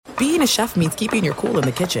being a chef means keeping your cool in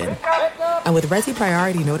the kitchen. And with Resi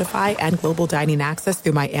Priority Notify and Global Dining Access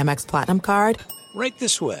through my Amex Platinum card, right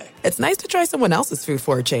this way. It's nice to try someone else's food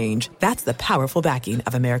for a change. That's the powerful backing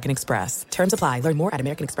of American Express. Terms apply. Learn more at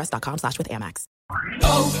americanexpress.com/withAmex.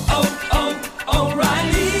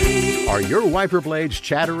 O'Reilly. Are your wiper blades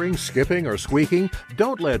chattering, skipping, or squeaking?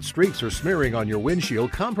 Don't let streaks or smearing on your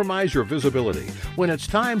windshield compromise your visibility. When it's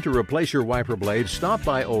time to replace your wiper blades, stop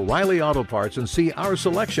by O'Reilly Auto Parts and see our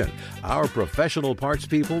selection. Our professional parts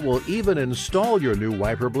people will even install your new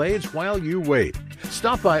wiper blades while you wait.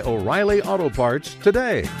 Stop by O'Reilly Auto Parts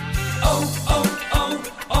today.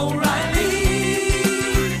 O'Reilly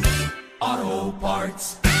Auto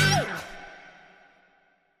Parts.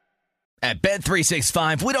 At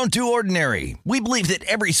Bet365, we don't do ordinary. We believe that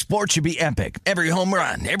every sport should be epic. Every home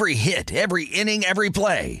run, every hit, every inning, every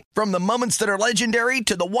play. From the moments that are legendary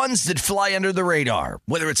to the ones that fly under the radar.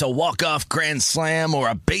 Whether it's a walk-off grand slam or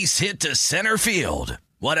a base hit to center field.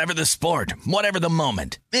 Whatever the sport, whatever the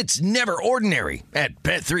moment. It's never ordinary at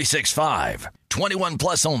Bet365. 21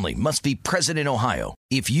 plus only. Must be present in Ohio.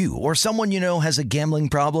 If you or someone you know has a gambling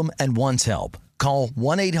problem and wants help, call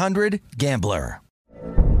 1-800-GAMBLER.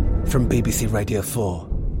 From BBC Radio 4,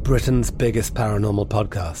 Britain's biggest paranormal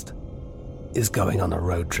podcast is going on a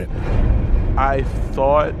road trip. I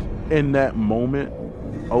thought in that moment,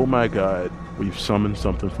 oh my God, we've summoned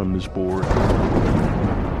something from this board.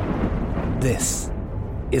 This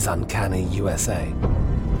is Uncanny USA.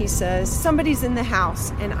 He says, somebody's in the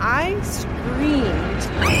house, and I screamed.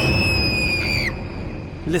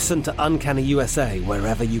 Listen to Uncanny USA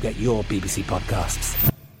wherever you get your BBC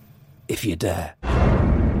podcasts, if you dare.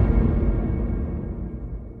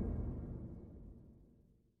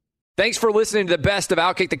 Thanks for listening to the best of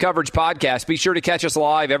Outkick the Coverage podcast. Be sure to catch us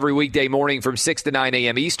live every weekday morning from 6 to 9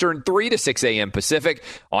 a.m. Eastern, 3 to 6 a.m. Pacific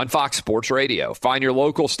on Fox Sports Radio. Find your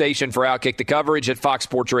local station for Outkick the Coverage at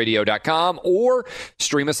foxsportsradio.com or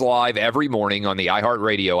stream us live every morning on the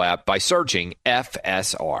iHeartRadio app by searching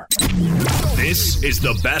FSR. This is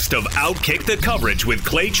the best of Outkick the Coverage with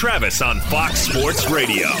Clay Travis on Fox Sports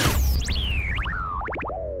Radio.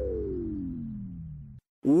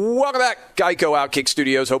 Welcome back, Geico Outkick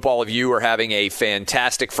Studios. Hope all of you are having a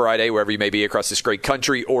fantastic Friday, wherever you may be across this great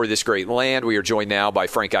country or this great land. We are joined now by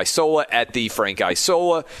Frank Isola at the Frank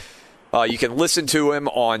Isola. You can listen to him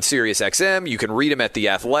on SiriusXM, you can read him at The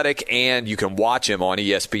Athletic, and you can watch him on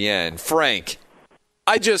ESPN. Frank,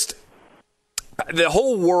 the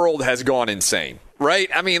whole world has gone insane,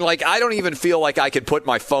 right? I mean, I don't even feel like I could put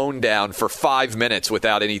my phone down for 5 minutes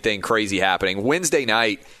without anything crazy happening. Wednesday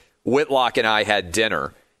night, Whitlock and I had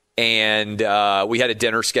dinner, and we had a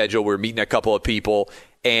dinner schedule. We were meeting a couple of people,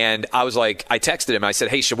 and I texted him. I said,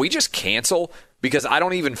 hey, should we just cancel? Because I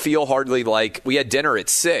don't even feel hardly like we had dinner at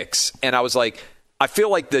 6. And I was like, I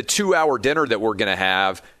feel like the 2-hour dinner that we're going to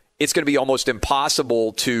have, it's going to be almost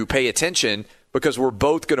impossible to pay attention because we're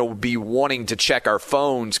both going to be wanting to check our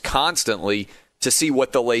phones constantly to see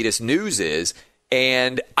what the latest news is.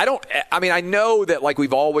 And I know that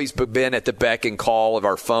we've always been at the beck and call of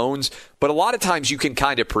our phones, but a lot of times you can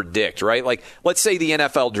kind of predict, right? Let's say the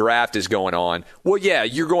NFL draft is going on. Well, yeah,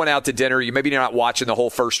 you're going out to dinner. You're not watching the whole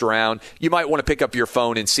first round. You might want to pick up your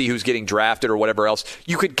phone and see who's getting drafted or whatever else.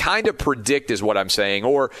 You could kind of predict is what I'm saying.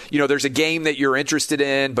 Or, there's a game that you're interested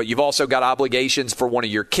in, but you've also got obligations for one of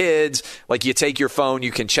your kids. You take your phone,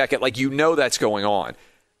 you can check it. That's going on.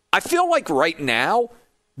 I feel like right now,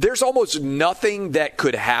 there's almost nothing that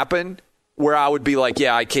could happen where I would be I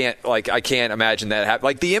can't imagine that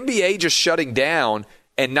happen. The NBA just shutting down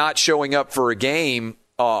and not showing up for a game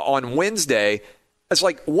on Wednesday. It's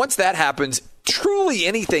once that happens, truly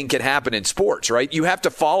anything can happen in sports, right? You have to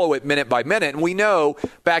follow it minute by minute. And we know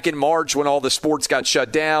back in March when all the sports got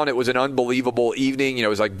shut down, it was an unbelievable evening. It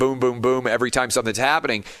was boom, boom, boom every time something's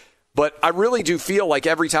happening. But I really do feel like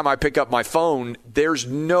every time I pick up my phone, there's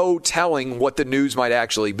no telling what the news might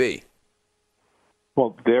actually be.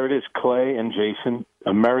 Well, there it is, Clay and Jason,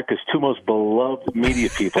 America's two most beloved media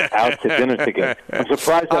people out to dinner together. I'm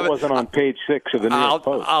surprised that wasn't on page 6 of the New York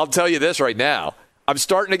Post. I'll tell you this right now. I'm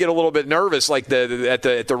starting to get a little bit nervous. At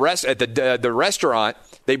the restaurant,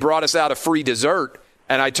 they brought us out a free dessert,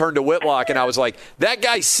 and I turned to Whitlock and I was like, that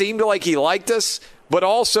guy seemed like he liked us. But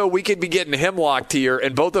also, we could be getting hemlocked here,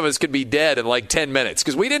 and both of us could be dead in 10 minutes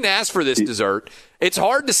because we didn't ask for this dessert. It's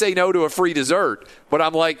hard to say no to a free dessert, but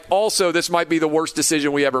I'm also, this might be the worst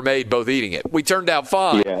decision we ever made, both eating it. We turned out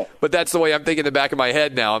fine, but that's the way I'm thinking in the back of my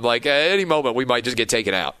head now. I'm at any moment, we might just get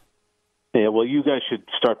taken out. Yeah, well, you guys should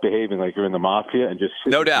start behaving like you're in the mafia and just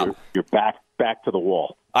sit no doubt. You're back to the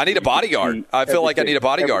wall. I need a bodyguard. I feel like I need a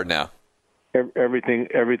bodyguard now. everything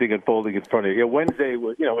unfolding in front of you. Yeah, Wednesday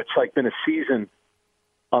was, it's like been a season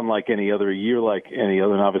unlike any other, a year like any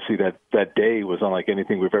other, and obviously that day was unlike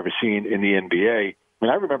anything we've ever seen in the NBA. I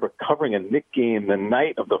mean, I remember covering a Knicks game the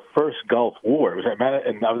night of the first Gulf War. It was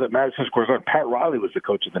and I was at Madison Square Garden. Pat Riley was the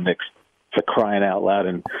coach of the Knicks. For crying out loud.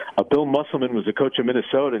 And Bill Musselman was the coach of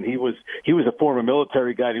Minnesota, and he was a former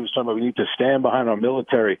military guy. And he was talking about we need to stand behind our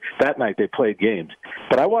military. That night they played games.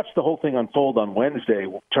 But I watched the whole thing unfold on Wednesday,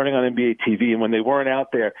 turning on NBA TV, and when they weren't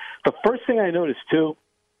out there, the first thing I noticed, too,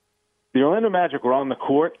 the Orlando Magic were on the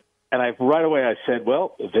court, and right away I said,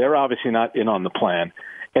 well, they're obviously not in on the plan.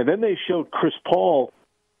 And then they showed Chris Paul.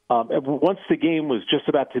 Once the game was just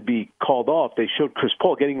about to be called off, they showed Chris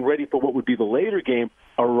Paul getting ready for what would be the later game,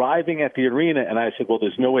 arriving at the arena, and I said, well,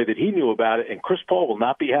 there's no way that he knew about it, and Chris Paul will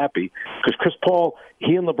not be happy, because Chris Paul,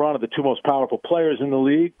 he and LeBron are the two most powerful players in the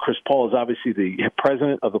league. Chris Paul is obviously the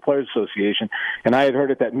president of the Players Association, and I had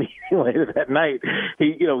heard at that meeting later that night,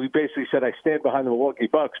 he basically said, I stand behind the Milwaukee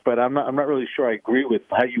Bucks, but I'm not really sure I agree with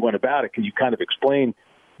how you went about it. Can you kind of explain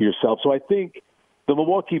yourself? So I think the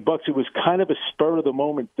Milwaukee Bucks, it was kind of a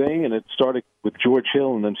spur-of-the-moment thing, and it started with George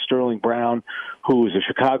Hill and then Sterling Brown, who was a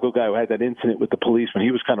Chicago guy who had that incident with the police when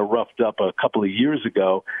he was kind of roughed up a couple of years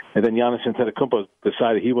ago, and then Giannis Antetokounmpo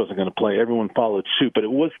decided he wasn't going to play. Everyone followed suit, but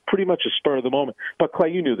it was pretty much a spur-of-the-moment. But,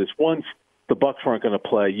 Clay, you knew this. Once the Bucks weren't going to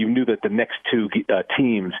play, you knew that the next two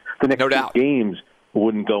teams, the next two games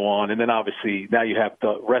wouldn't go on, and then obviously now you have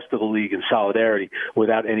the rest of the league in solidarity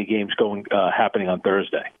without any games happening on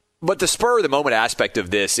Thursday. But the spur-of-the-moment aspect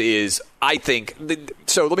of this is, I think,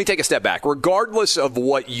 so let me take a step back. Regardless of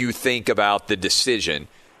what you think about the decision,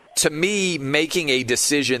 to me, making a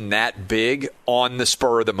decision that big on the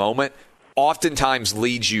spur of the moment oftentimes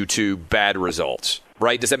leads you to bad results,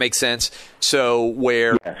 right? Does that make sense? So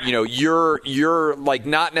where, you're like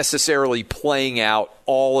not necessarily playing out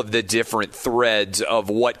all of the different threads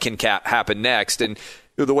of what can happen next. And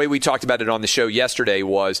the way we talked about it on the show yesterday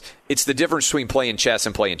was it's the difference between playing chess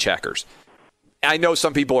and playing checkers. I know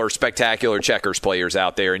some people are spectacular checkers players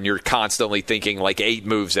out there, and you're constantly thinking like 8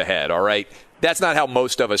 moves ahead, all right? That's not how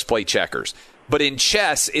most of us play checkers. But in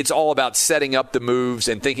chess, it's all about setting up the moves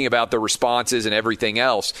and thinking about the responses and everything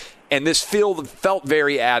else. And this felt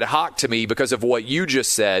very ad hoc to me because of what you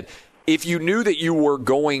just said. If you knew that you were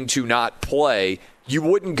going to not play, you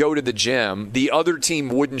wouldn't go to the gym. The other team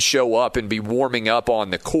wouldn't show up and be warming up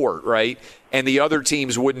on the court, right? And the other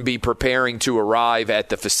teams wouldn't be preparing to arrive at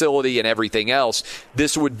the facility and everything else.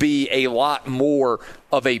 This would be a lot more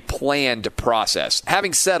of a planned process.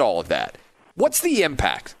 Having said all of that, what's the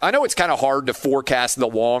impact? I know it's kind of hard to forecast the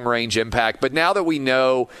long-range impact, but now that we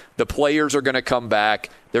know the players are going to come back,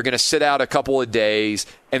 they're going to sit out a couple of days,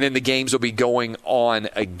 and then the games will be going on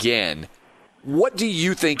again. What do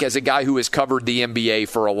you think, as a guy who has covered the NBA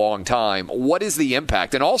for a long time, what is the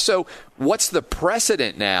impact? And also, what's the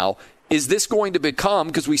precedent now? Is this going to become,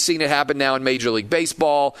 because we've seen it happen now in Major League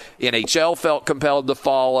Baseball, NHL felt compelled to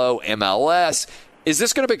follow, MLS, is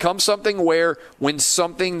this going to become something where when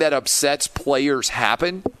something that upsets players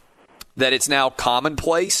happen, that it's now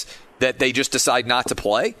commonplace that they just decide not to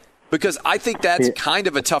play? Because I think that's kind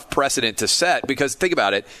of a tough precedent to set, because think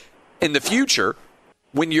about it, in the future,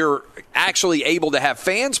 when you're actually able to have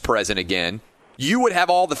fans present again, you would have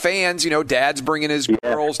all the fans, dad's bringing his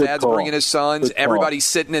girls, dad's bringing his sons, everybody's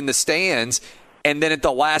sitting in the stands, and then at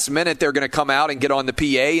the last minute they're going to come out and get on the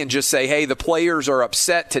PA and just say, hey, the players are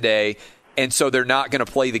upset today, and so they're not going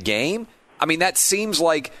to play the game. I mean, that seems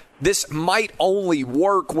like this might only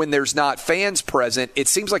work when there's not fans present. It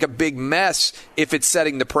seems like a big mess if it's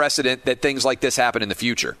setting the precedent that things like this happen in the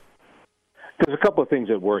future. There's a couple of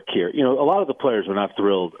things at work here. A lot of the players were not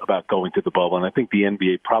thrilled about going to the bubble, and I think the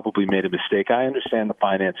NBA probably made a mistake. I understand the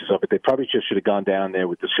finances of it. They probably just should have gone down there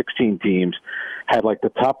with the 16 teams, had like the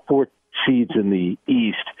top 4 seeds in the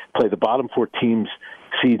East play the bottom 4 teams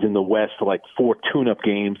seeds in the West for like 4 tune-up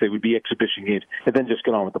games. They would be exhibition games, and then just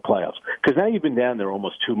get on with the playoffs. Because now you've been down there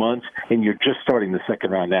almost 2 months, and you're just starting the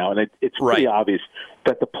second round now, and it's pretty obvious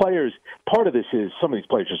that the players, part of this is some of these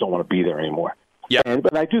players just don't want to be there anymore. Yep.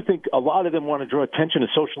 But I do think a lot of them want to draw attention to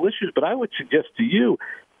social issues, but I would suggest to you,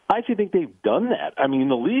 I actually think they've done that. I mean,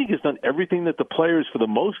 the league has done everything that the players, for the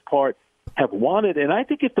most part, have wanted, and I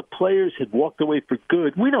think if the players had walked away for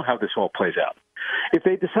good, we know how this all plays out. If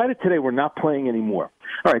they decided today we're not playing anymore,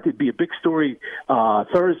 all right, there'd be a big story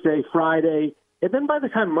Thursday, Friday, and then by the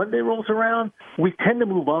time Monday rolls around, we tend to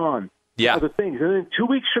move on. Yeah. Other things. And then 2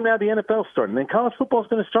 weeks from now, the NFL starts, and then college football is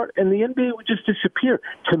going to start, and the NBA would just disappear.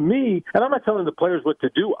 To me, and I'm not telling the players what to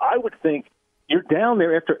do, I would think you're down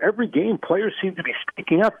there after every game. Players seem to be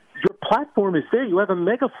speaking up. Your platform is there. You have a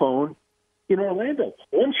megaphone in Orlando.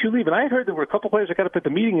 Once you leave, and I heard there were a couple players that got up at the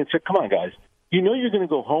meeting and said, come on, guys, you know you're going to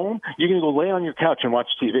go home, you're going to go lay on your couch and watch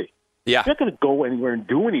TV. Yeah. You're not going to go anywhere and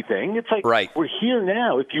do anything. It's like, right. We're here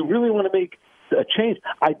now. If you really want to make a change,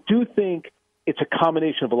 I do think it's a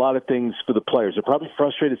combination of a lot of things for the players. They're probably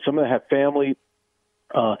frustrated. Some of them have family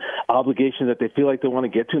obligations that they feel like they want to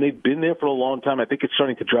get to, and they've been there for a long time. I think it's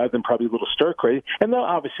starting to drive them probably a little stir-crazy. And there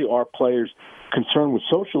obviously are players concerned with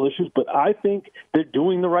social issues, but I think they're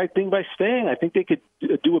doing the right thing by staying. I think they could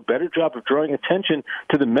do a better job of drawing attention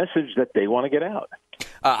to the message that they want to get out.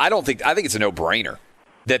 I think it's a no-brainer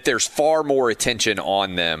that there's far more attention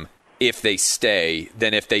on them if they stay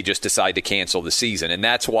than if they just decide to cancel the season. And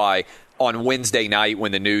that's why on Wednesday night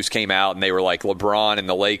when the news came out and they were like LeBron and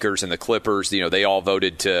the Lakers and the Clippers, they all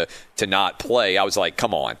voted to not play, I was like,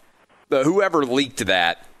 come on. Whoever leaked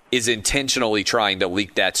that is intentionally trying to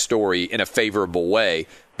leak that story in a favorable way,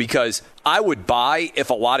 because I would buy if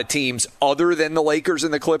a lot of teams other than the Lakers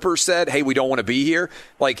and the Clippers said, hey, we don't want to be here.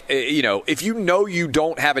 Like, if you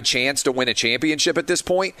don't have a chance to win a championship at this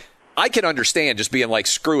point, I can understand just being like,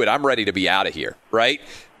 screw it, I'm ready to be out of here, right?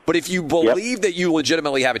 But if you believe that you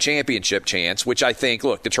legitimately have a championship chance, which I think,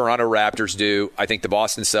 look, the Toronto Raptors do, I think the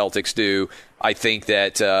Boston Celtics do, I think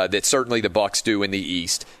that certainly the Bucks do in the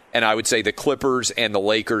East, and I would say the Clippers and the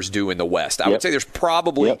Lakers do in the West. I would say there's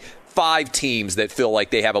probably 5 teams that feel like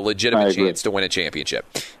they have a legitimate chance to win a championship.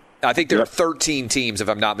 I think there are 13 teams, if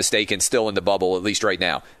I'm not mistaken, still in the bubble, at least right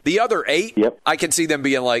now. The other 8, I can see them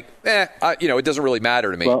being like, it doesn't really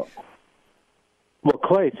matter to me. Well,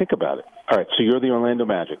 Clay, think about it. All right, so you're the Orlando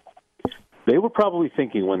Magic. They were probably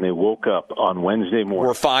thinking when they woke up on Wednesday morning,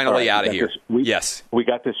 we're finally out of here. We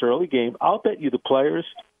got this early game. I'll bet you the players,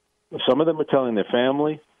 some of them are telling their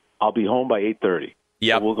family, I'll be home by 8:30.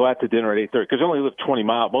 Yeah, so we'll go out to dinner at 8:30 because they only live 20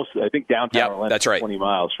 miles. I think downtown Orlando is 20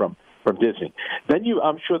 miles from Disney. Then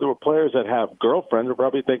I'm sure there were players that have girlfriends who are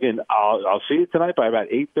probably thinking, I'll see you tonight by about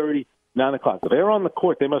 8:30. 9 o'clock. If they're on the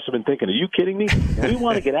court, they must have been thinking, are you kidding me? We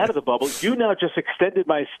want to get out of the bubble. You now just extended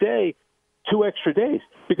my stay 2 extra days.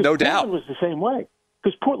 Because no Portland doubt was the same way.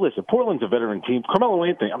 Because Portland's a veteran team. Carmelo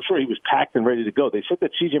Anthony, I'm sure he was packed and ready to go. They said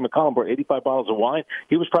that C.J. McCollum brought 85 bottles of wine.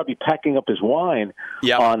 He was probably packing up his wine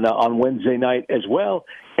on Wednesday night as well.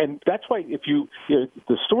 And that's why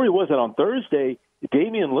the story was that on Thursday,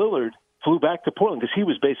 Damian Lillard flew back to Portland because he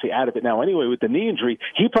was basically out of it now anyway with the knee injury.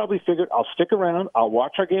 He probably figured, I'll stick around, I'll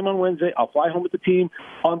watch our game on Wednesday, I'll fly home with the team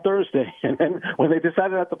on Thursday. And then when they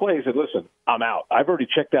decided not to play, he said, listen, I'm out. I've already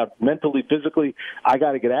checked out mentally, physically. I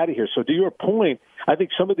got to get out of here. So to your point, I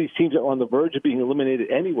think some of these teams that were on the verge of being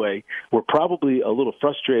eliminated anyway were probably a little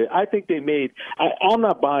frustrated. I think I'm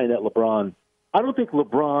not buying that LeBron. I don't think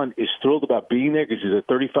LeBron is thrilled about being there because he's a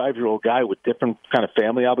 35-year-old guy with different kind of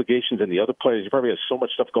family obligations than the other players. He probably has so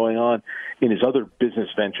much stuff going on in his other business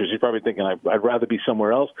ventures. He's probably thinking, I'd rather be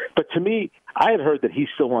somewhere else. But to me, I had heard that he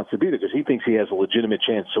still wants to be there because he thinks he has a legitimate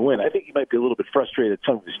chance to win. I think he might be a little bit frustrated at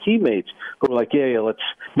some of his teammates who are like,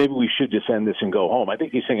 maybe we should just end this and go home. I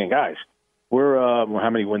think he's thinking, guys, we're how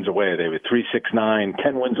many wins away are they? 3, 6, 9,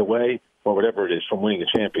 10 wins away, or whatever it is, from winning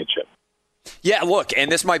a championship. Yeah, look,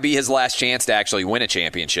 and this might be his last chance to actually win a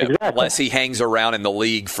championship, unless he hangs around in the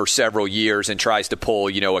league for several years and tries to pull,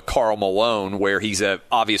 a Karl Malone, where he's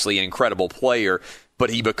obviously an incredible player, but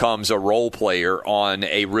he becomes a role player on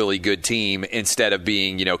a really good team instead of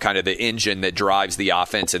being, kind of the engine that drives the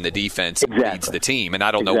offense and the defense and leads the team. And I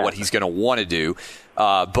don't know what he's going to want to do,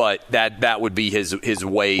 but that would be his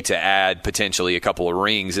way to add potentially a couple of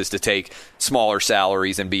rings, is to take smaller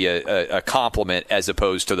salaries and be a complement as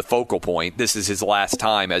opposed to the focal point. This is his last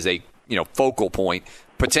time as a focal point,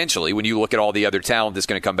 potentially, when you look at all the other talent that's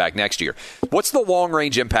going to come back next year. What's the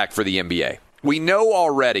long-range impact for the NBA? We know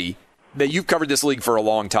already that you've covered this league for a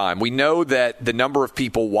long time. We know that the number of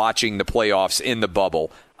people watching the playoffs in the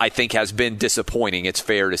bubble, I think, has been disappointing, it's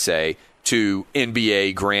fair to say, to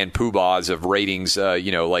NBA grand poobahs of ratings.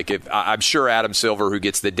 I'm sure Adam Silver, who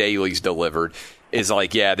gets the dailies delivered, is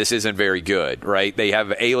like, this isn't very good, right? They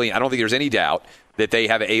have I don't think there's any doubt that they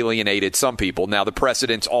have alienated some people. Now, the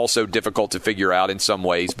precedent's also difficult to figure out in some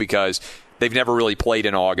ways because they've never really played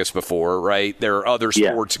in August before, right? There are other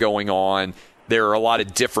sports going on. There are a lot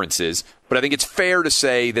of differences, but I think it's fair to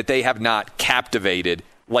say that they have not captivated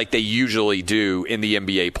like they usually do in the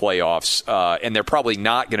NBA playoffs, and they're probably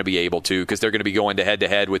not going to be able to because they're going to be going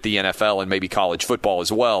head-to-head with the NFL and maybe college football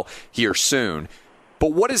as well here soon.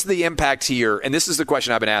 But what is the impact here? And this is the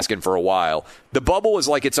question I've been asking for a while. The bubble is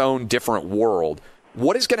like its own different world.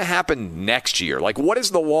 What is going to happen next year? Like, what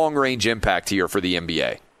is the long-range impact here for the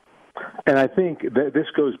NBA? And I think that this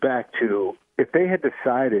goes back to, if they had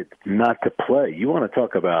decided not to play, you want to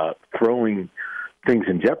talk about throwing things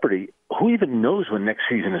in jeopardy, who even knows when next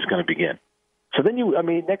season is going to begin? So then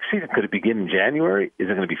next season, could it begin in January? Is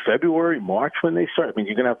it going to be February, March when they start? I mean,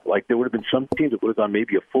 you're going to have, there would have been some teams that would have gone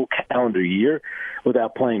maybe a full calendar year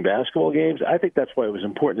without playing basketball games. I think that's why it was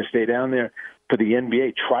important to stay down there for the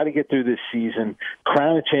NBA, try to get through this season,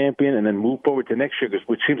 crown a champion, and then move forward to next year,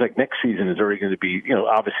 which seems like next season is already going to be,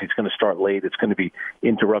 obviously it's going to start late. It's going to be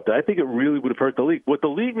interrupted. I think it really would have hurt the league. What the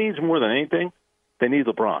league needs more than anything, they need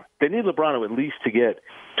LeBron. They need LeBron at least to get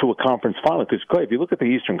to a conference final. Because, Clay, if you look at the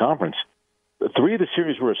Eastern Conference, 3 of the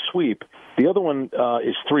series were a sweep. The other one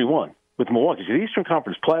is 3-1 with Milwaukee. So the Eastern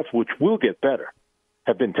Conference playoffs, which will get better,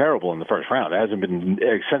 have been terrible in the first round. There hasn't been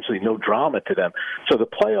essentially no drama to them. So the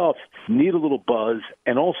playoffs need a little buzz,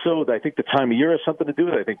 and also I think the time of year has something to do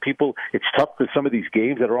with it. I think it's tough because some of these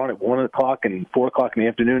games that are on at 1 o'clock and 4 o'clock in the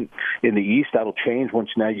afternoon in the East, that'll change once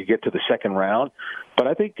now you get to the second round. But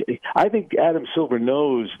I think Adam Silver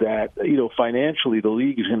knows that, financially the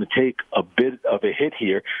league is going to take a bit of a hit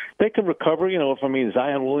here. They can recover,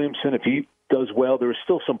 Zion Williamson, if he does well, there are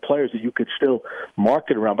still some players that you could still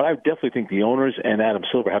market around. But I definitely think the owners and Adam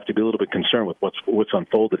Silver have to be a little bit concerned with what's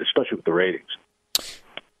unfolded, especially with the ratings.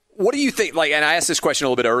 What do you think, and I asked this question a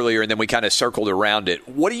little bit earlier, and then we kind of circled around it.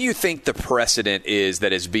 What do you think the precedent is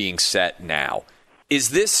that is being set now? Is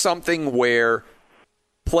this something where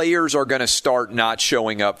players are going to start not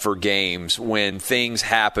showing up for games when things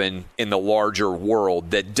happen in the larger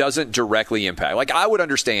world that doesn't directly impact? I would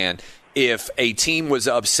understand if a team was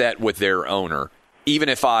upset with their owner, even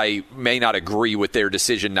if I may not agree with their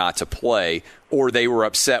decision not to play, or they were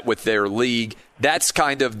upset with their league. That's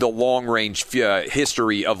kind of the long-range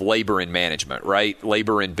history of labor in management, right?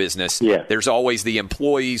 Labor in business. Yeah. There's always the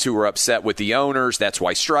employees who are upset with the owners. That's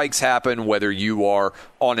why strikes happen, whether you are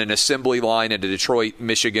on an assembly line at a Detroit,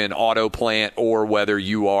 Michigan auto plant or whether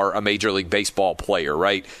you are a Major League Baseball player,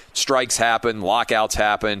 right? Strikes happen, lockouts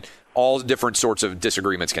happen. All different sorts of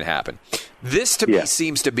disagreements can happen. This, to me,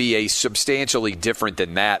 seems to be a substantially different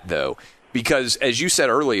than that, though, because, as you said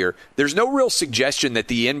earlier, there's no real suggestion that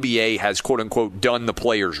the NBA has, quote-unquote, done the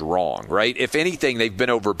players wrong, right? If anything, they've been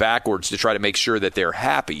over backwards to try to make sure that they're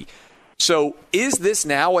happy. So is this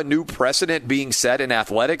now a new precedent being set in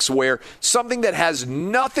athletics where something that has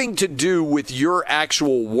nothing to do with your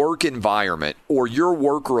actual work environment or your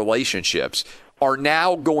work relationships are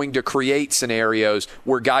now going to create scenarios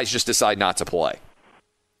where guys just decide not to play?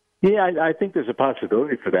 Yeah, I think there's a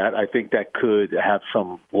possibility for that. I think that could have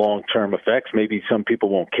some long-term effects. Maybe some people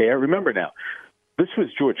won't care. Remember now, this was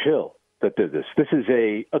George Hill that did this. This is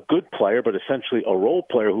a good player, but essentially a role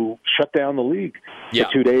player who shut down the league for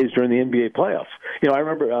 2 days during the NBA playoffs. I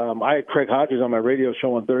remember I had Craig Hodges on my radio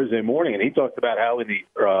show on Thursday morning, and he talked about how in the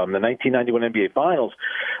 1991 NBA Finals,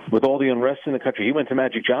 with all the unrest in the country, he went to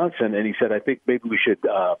Magic Johnson, and he said, I think maybe we should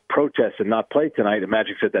protest and not play tonight. And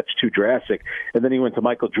Magic said, that's too drastic. And then he went to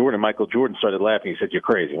Michael Jordan. Michael Jordan started laughing. He said, you're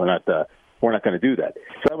crazy. We're not going to do that.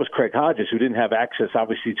 So that was Craig Hodges, who didn't have access,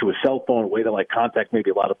 obviously, to a cell phone, a way to contact maybe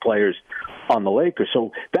a lot of players on the Lakers.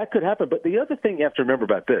 So that could happen. But the other thing you have to remember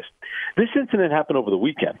about this incident happened over the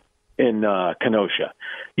weekend in Kenosha.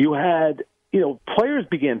 You had, players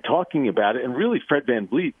began talking about it, and really Fred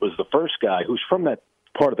VanVleet was the first guy who's from that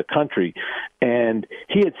part of the country, and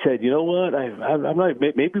he had said, you know what, I'm not,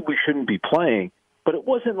 maybe we shouldn't be playing. But it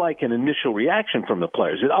wasn't like an initial reaction from the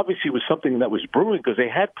players. It obviously was something that was brewing because they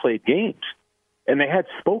had played games, and they had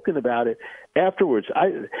spoken about it afterwards.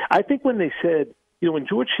 I think when they said, when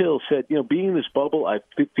George Hill said, being in this bubble, I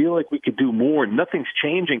feel like we could do more, nothing's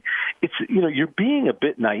changing. It's, you're being a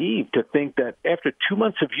bit naive to think that after 2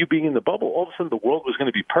 months of you being in the bubble, all of a sudden the world was going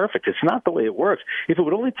to be perfect. It's not the way it works. If it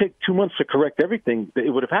would only take 2 months to correct everything,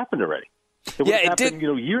 it would have happened already. It would have happened,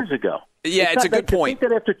 years ago. Yeah, it's a good point. I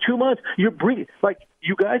think that after 2 months, you're bringing,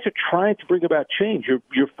 you guys are trying to bring about change.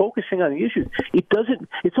 You're focusing on the issues.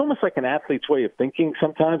 It's almost like an athlete's way of thinking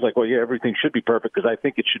sometimes, everything should be perfect because I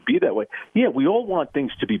think it should be that way. Yeah, we all want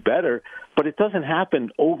things to be better, but it doesn't happen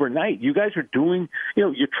overnight. You guys are doing,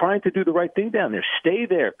 you're trying to do the right thing down there. Stay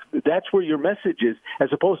there. That's where your message is, as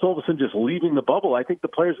opposed to all of a sudden just leaving the bubble. I think the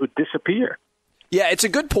players would disappear. Yeah, it's a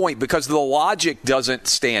good point because the logic doesn't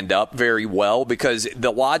stand up very well because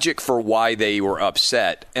the logic for why they were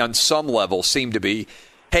upset on some level seemed to be,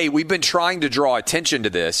 hey, we've been trying to draw attention to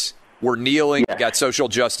this. We're kneeling. We got social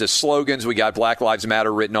justice slogans. We got Black Lives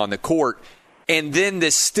Matter written on the court. And then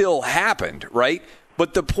this still happened, right?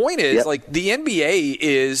 But the point is, the NBA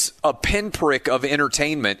is a pinprick of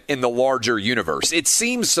entertainment in the larger universe. It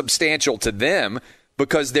seems substantial to them,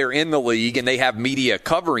 because they're in the league and they have media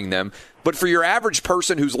covering them. But for your average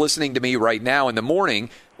person who's listening to me right now in the morning,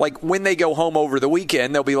 like when they go home over the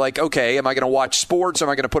weekend, they'll be like, okay, am I going to watch sports? Or am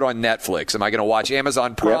I going to put on Netflix? Am I going to watch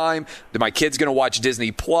Amazon Prime? Are my kids going to watch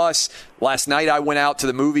Disney Plus? Last night I went out to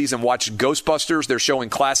the movies and watched Ghostbusters. They're showing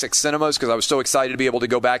classic cinemas because I was so excited to be able to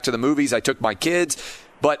go back to the movies. I took my kids.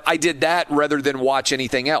 But I did that rather than watch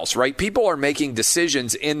anything else, right? People are making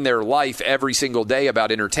decisions in their life every single day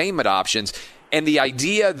about entertainment options. And the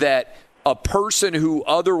idea that a person who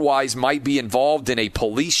otherwise might be involved in a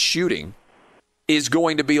police shooting is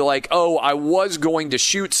going to be like, oh, I was going to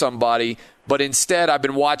shoot somebody, but instead I've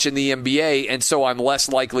been watching the NBA, and so I'm less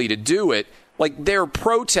likely to do it. Like, their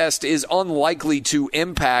protest is unlikely to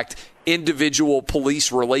impact individual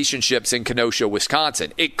police relationships in Kenosha,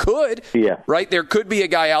 Wisconsin. It could, right? There could be a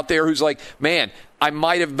guy out there who's like, man, I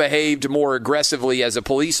might have behaved more aggressively as a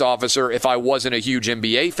police officer if I wasn't a huge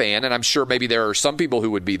NBA fan, and I'm sure maybe there are some people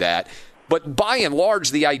who would be that. But by and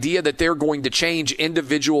large, the idea that they're going to change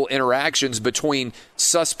individual interactions between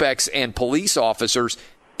suspects and police officers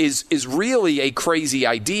is really a crazy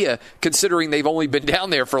idea, considering they've only been down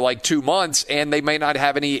there for like 2 months and they may not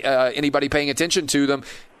have anybody paying attention to them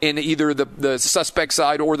in either the suspect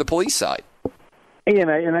side or the police side. And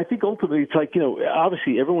I think ultimately it's like,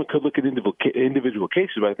 obviously everyone could look at individual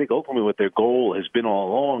cases, but I think ultimately what their goal has been all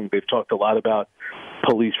along, they've talked a lot about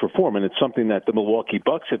police reform, and it's something that the Milwaukee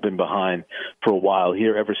Bucks have been behind for a while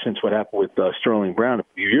here, ever since what happened with Sterling Brown a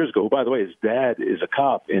few years ago. By the way, his dad is a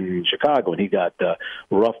cop in Chicago, and he got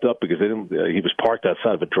roughed up because he was parked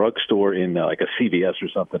outside of a drugstore in like a CVS or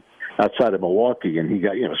something outside of Milwaukee, and he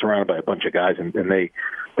got surrounded by a bunch of guys, and they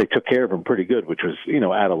took care of him pretty good, which was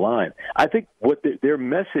out of line. I think what their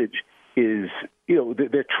message is,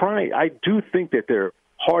 they're trying. I do think that their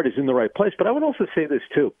heart is in the right place, but I would also say this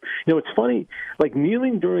too. It's funny, like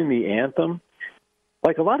kneeling during the anthem.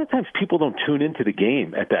 Like a lot of times, people don't tune into the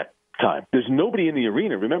game at that time. There's nobody in the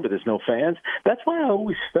arena. Remember, there's no fans. That's why I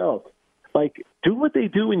always felt like do what they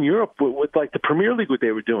do in Europe with like the Premier League, what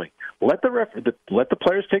they were doing. Let the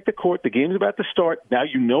players take the court. The game's about to start. Now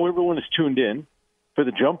everyone is tuned in for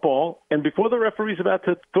the jump ball, and before the referee's about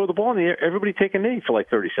to throw the ball in the air, everybody take a knee for like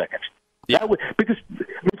 30 seconds. Yeah. Because,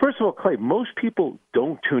 first of all, Clay, most people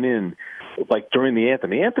don't tune in like during the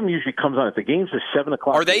anthem. The anthem usually comes on if the game's at 7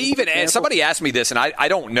 o'clock. Are they even? Somebody asked me this, and I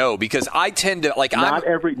don't know because I tend to like. Not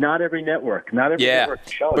every network. Not every network.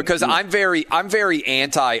 Because I'm very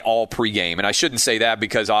anti all pregame, and I shouldn't say that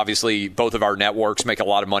because obviously both of our networks make a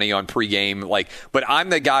lot of money on pregame. But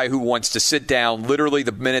I'm the guy who wants to sit down literally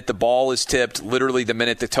the minute the ball is tipped, literally the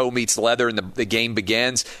minute the toe meets leather and the game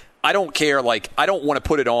begins. I don't care. I don't want to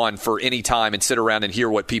put it on for any time and sit around and hear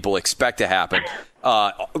what people expect to happen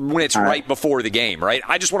when it's right before the game, right?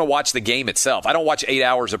 I just want to watch the game itself. I don't watch 8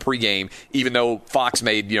 hours of pregame, even though Fox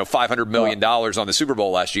made $500 million on the Super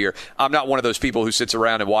Bowl last year. I'm not one of those people who sits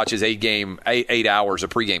around and watches 8 hours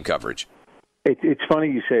of pregame coverage. It's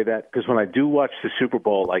funny you say that because when I do watch the Super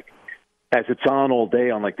Bowl, as it's on all day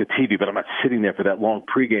on the TV, but I'm not sitting there for that long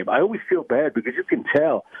pregame. I always feel bad because you can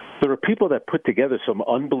tell there are people that put together some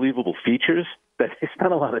unbelievable features that they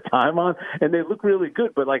spend a lot of time on, and they look really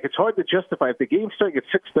good. But it's hard to justify if the game's starting at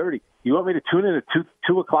 6:30. You want me to tune in at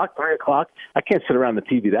 2 o'clock, 3 o'clock? I can't sit around the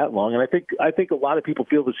TV that long. And I think a lot of people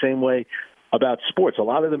feel the same way about sports. A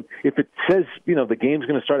lot of them, if it says the game's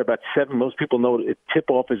going to start about 7, most people know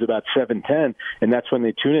tip-off is about 7:10, and that's when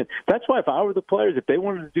they tune in. That's why if I were the players, if they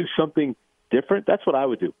wanted to do something different, that's what I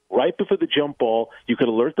would do. Right before the jump ball, you could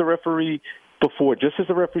alert the referee before, just as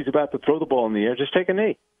the referee's about to throw the ball in the air, just take a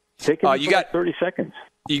knee. Take a knee for 30 seconds.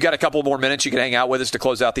 You got a couple more minutes you can hang out with us to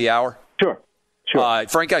close out the hour? Sure.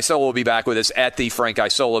 Frank Isola will be back with us at the Frank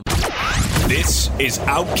Isola. This is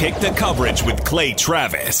Outkick the Coverage with Clay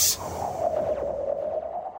Travis.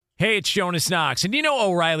 Hey, it's Jonas Knox, and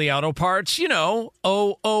O'Reilly Auto Parts,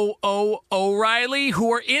 O'Reilly,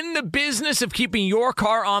 who are in the business of keeping your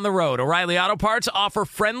car on the road. O'Reilly Auto Parts offer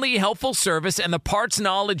friendly, helpful service and the parts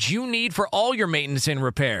knowledge you need for all your maintenance and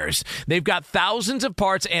repairs. They've got thousands of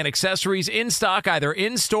parts and accessories in stock, either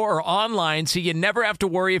in-store or online, so you never have to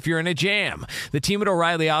worry if you're in a jam. The team at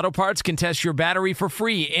O'Reilly Auto Parts can test your battery for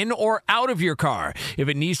free in or out of your car. If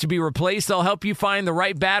it needs to be replaced, they'll help you find the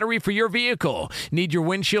right battery for your vehicle. Need your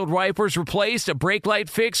windshield wipers replaced, a brake light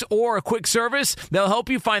fix, or a quick service, they'll help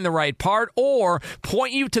you find the right part or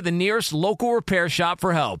point you to the nearest local repair shop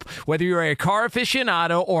for help. Whether you're a car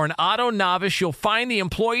aficionado or an auto novice, you'll find the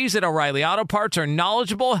employees at O'Reilly Auto Parts are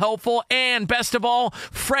knowledgeable, helpful, and best of all,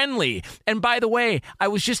 friendly. And by the way, I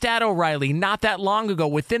was just at O'Reilly not that long ago,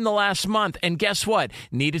 within the last month, and guess what?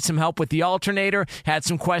 Needed some help with the alternator, had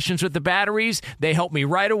some questions with the batteries. They helped me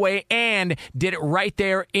right away and did it right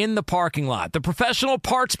there in the parking lot. The professional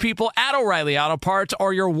parts people at O'Reilly Auto Parts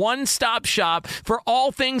are your one-stop shop for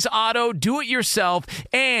all things auto, do-it-yourself,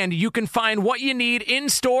 and you can find what you need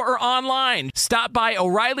in-store or online. Stop by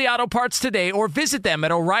O'Reilly Auto Parts today or visit them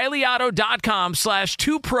at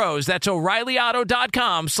O'ReillyAuto.com/2pros. That's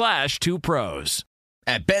O'ReillyAuto.com/2pros.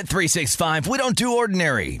 At Bet365, we don't do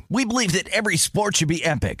ordinary. We believe that every sport should be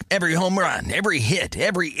epic. Every home run, every hit,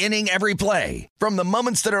 every inning, every play. From the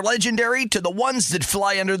moments that are legendary to the ones that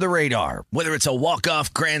fly under the radar. Whether it's a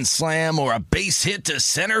walk-off grand slam or a base hit to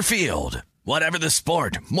center field. Whatever the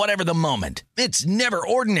sport, whatever the moment. It's never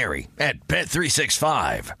ordinary at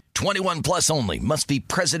Bet365. 21 plus only. Must be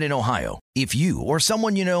present in Ohio. If you or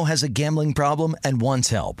someone you know has a gambling problem and wants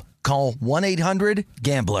help, call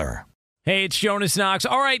 1-800-GAMBLER. Hey, it's Jonas Knox.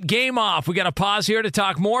 All right, game off. We got to pause here to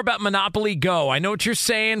talk more about Monopoly Go. I know what you're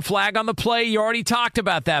saying, flag on the play. You already talked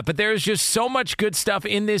about that, but there's just so much good stuff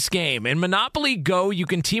in this game. In Monopoly Go, you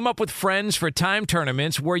can team up with friends for time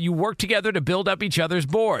tournaments where you work together to build up each other's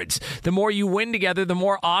boards. The more you win together, the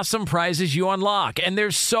more awesome prizes you unlock. And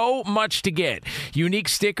there's so much to get. Unique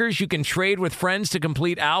stickers you can trade with friends to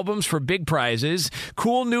complete albums for big prizes.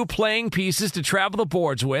 Cool new playing pieces to travel the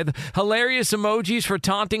boards with. Hilarious emojis for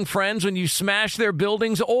taunting friends when you smash their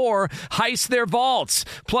buildings or heist their vaults.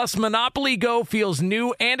 Plus, Monopoly Go feels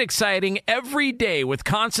new and exciting every day with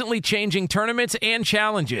constantly changing tournaments and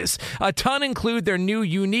challenges. A ton include their new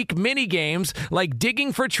unique mini games like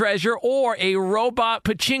digging for treasure or a robot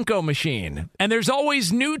pachinko machine. And there's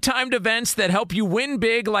always new timed events that help you win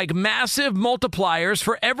big, like massive multipliers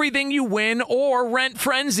for everything you win or rent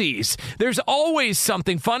frenzies. There's always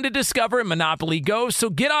something fun to discover in Monopoly Go, so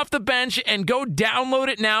get off the bench and go download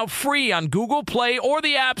it now free on Google Play or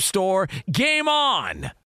the App Store. Game on!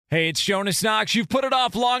 Hey, it's Jonas Knox. You've put it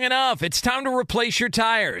off long enough. It's time to replace your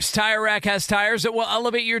tires. Tire Rack has tires that will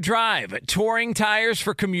elevate your drive. Touring tires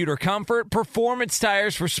for commuter comfort, performance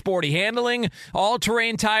tires for sporty handling,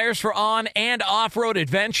 all-terrain tires for on- and off-road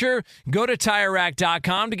adventure. Go to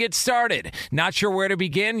TireRack.com to get started. Not sure where to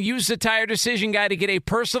begin? Use the Tire Decision Guide to get a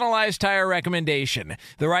personalized tire recommendation.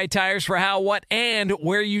 The right tires for how, what, and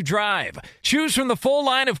where you drive. Choose from the full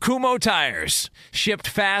line of Kumho tires. Shipped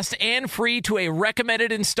fast and free to a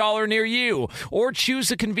recommended installer near you, or choose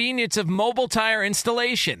the convenience of mobile tire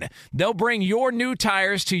installation. They'll bring your new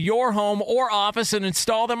tires to your home or office and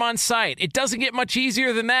install them on site. It doesn't get much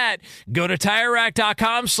easier than that. Go to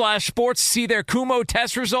TireRack.com/sports to see their Kumho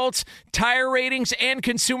test results, tire ratings, and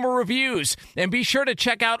consumer reviews. And be sure to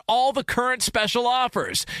check out all the current special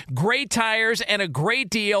offers. Great tires and a great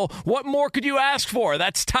deal. What more could you ask for?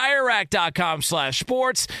 That's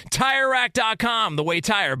TireRack.com/sports. TireRack.com, the way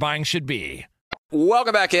tire buying should be.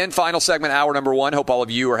 Welcome back in. Final segment, hour number one. Hope all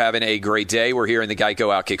of you are having a great day. We're here in the Geico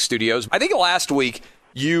Outkick Studios. I think last week,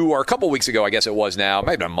 or a couple weeks ago, I guess it was now,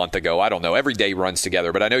 maybe a month ago, I don't know. Every day runs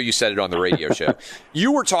together, but I know you said it on the radio show.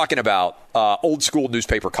 You were talking about old school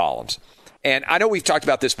newspaper columns. And I know we've talked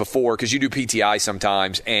about this before because you do PTI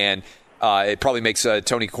sometimes, and it probably makes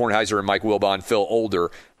Tony Kornheiser and Mike Wilbon feel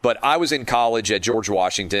older. But I was in college at George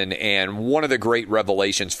Washington, and one of the great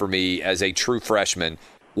revelations for me as a true freshman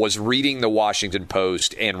was reading the Washington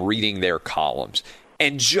Post and reading their columns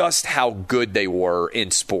and just how good they were in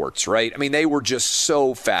sports, right? I mean, they were just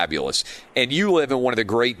so fabulous. And you live in one of the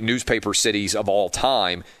great newspaper cities of all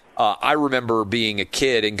time. I remember being a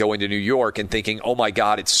kid and going to New York and thinking, oh, my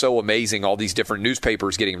God, it's so amazing, all these different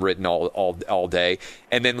newspapers getting written all day.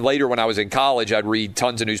 And then later when I was in college, I'd read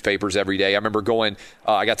tons of newspapers every day. I remember going,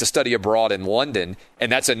 I got to study abroad in London,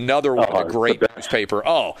 and that's another one of the great newspaper.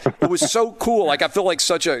 Oh, it was so cool. Like, I feel like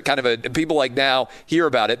such a kind of people like now hear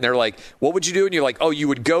about it, and they're like, what would you do? And you're like, oh, you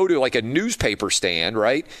would go to like a newspaper stand,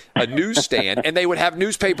 right? A newsstand, and they would have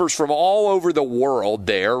newspapers from all over the world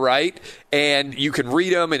there, right? And you can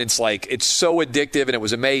read them, and it's so addictive, and it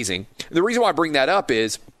was amazing. The reason why I bring that up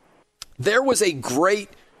is there was a great,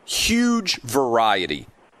 huge variety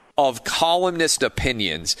of columnist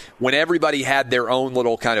opinions when everybody had their own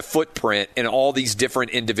little kind of footprint in all these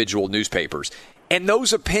different individual newspapers. And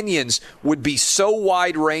those opinions would be so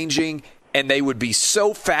wide-ranging, and they would be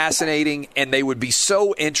so fascinating, and they would be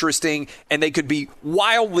so interesting, and they could be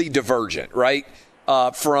wildly divergent, right?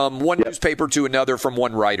 from one newspaper to another, from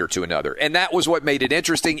one writer to another. And that was what made it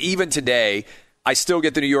interesting. Even today, I still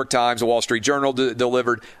get the New York Times, the Wall Street Journal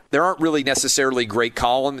delivered. There aren't really necessarily great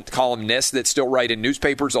columnists that still write in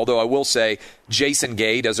newspapers, although I will say Jason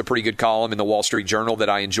Gay does a pretty good column in the Wall Street Journal that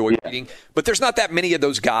I enjoy reading. But there's not that many of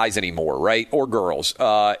those guys anymore, right, or girls.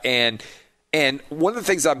 And one of the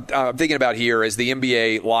things I'm thinking about here as the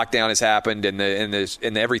NBA lockdown has happened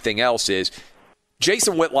and everything else is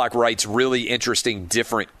Jason Whitlock writes really interesting,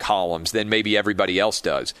 different columns than maybe everybody else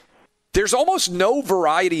does. There's almost no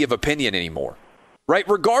variety of opinion anymore. Right,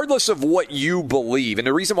 regardless of what you believe. And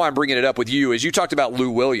the reason why I'm bringing it up with you is you talked about Lou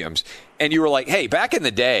Williams, and you were like, hey, back in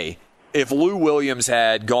the day, if Lou Williams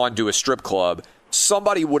had gone to a strip club,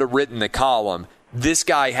 somebody would have written the column, this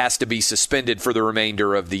guy has to be suspended for the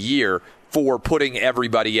remainder of the year for putting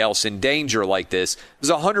everybody else in danger like this.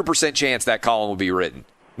 There's a 100% chance that column would be written.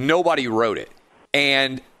 Nobody wrote it.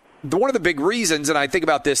 And one of the big reasons, and I think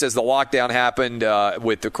about this as the lockdown happened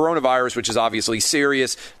with the coronavirus, which is obviously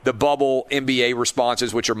serious, the bubble NBA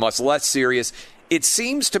responses, which are much less serious, it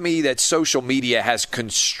seems to me that social media has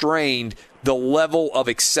constrained the level of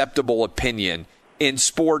acceptable opinion in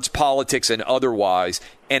sports, politics, and otherwise.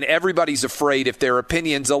 And everybody's afraid if their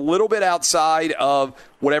opinion's a little bit outside of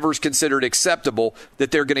whatever's considered acceptable,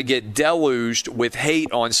 that they're going to get deluged with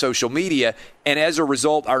hate on social media. And as a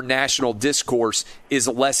result, our national discourse is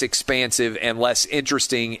less expansive and less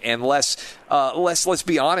interesting and less, let's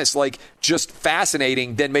be honest, like just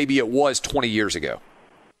fascinating than maybe it was 20 years ago.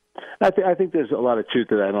 I think there's a lot of truth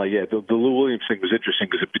to that. And the Lou Williams thing was interesting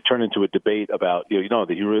because it turned into a debate about,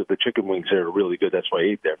 the chicken wings there are really good. That's why I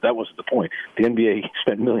ate there. That wasn't the point. The NBA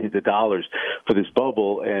spent millions of dollars for this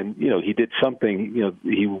bubble, and he did something.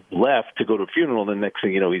 He left to go to a funeral, and the next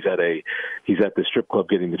thing he's at the strip club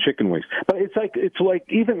getting the chicken wings. But it's like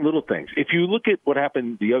even little things. If you look at what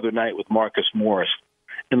happened the other night with Marcus Morris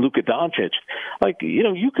and Luka Doncic,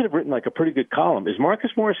 you could have written a pretty good column. Is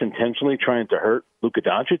Marcus Morris intentionally trying to hurt Luka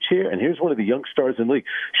Doncic here? And here's one of the young stars in the league.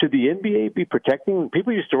 Should the NBA be protecting?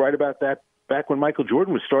 People used to write about that back when Michael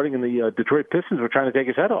Jordan was starting and the Detroit Pistons were trying to take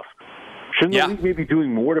his head off. Shouldn't the league maybe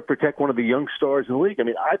doing more to protect one of the young stars in the league? I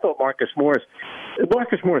mean, I thought Marcus Morris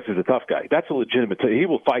is a tough guy. That's a legitimate. He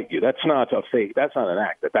will fight you. That's not a fake. That's not an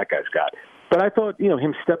act that guy's got. But I thought,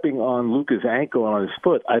 him stepping on Luka's ankle and on his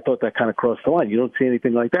foot, I thought that kind of crossed the line. You don't see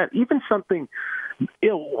anything like that. Even something,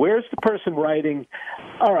 where's the person writing?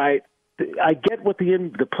 All right, I get what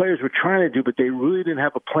the players were trying to do, but they really didn't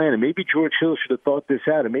have a plan. And maybe George Hill should have thought this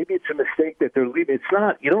out. And maybe it's a mistake that they're leaving. It's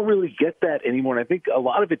not. You don't really get that anymore. And I think a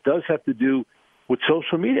lot of it does have to do with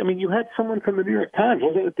social media. I mean, you had someone from the New York Times,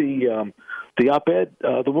 wasn't it the op-ed,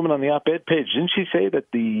 the woman on the op-ed page, didn't she say that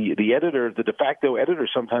the editor, the de facto editor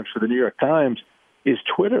sometimes for the New York Times is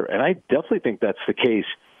Twitter? And I definitely think that's the case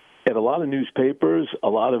at a lot of newspapers, a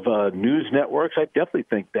lot of news networks. I definitely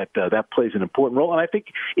think that that plays an important role. And I think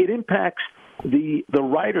it impacts the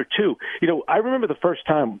writer, too. I remember the first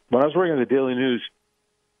time when I was working on the Daily News,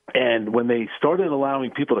 and when they started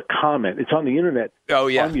allowing people to comment, it's on the internet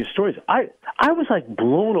on your stories. I was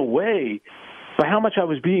blown away by how much I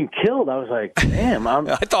was being killed. I was like, damn,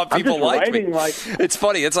 I thought people liked me. It's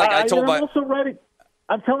funny. It's like I'm also writing.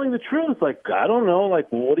 I'm telling the truth. I don't know.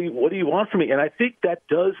 What do you want from me? And I think that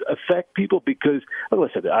does affect people because,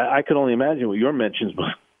 listen, I could only imagine what your mentions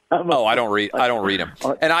were. I don't read them.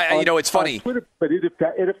 And it's funny. Twitter, but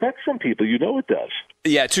it affects some people. It does.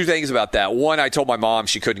 Yeah, two things about that. One, I told my mom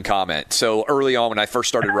she couldn't comment. So early on when I first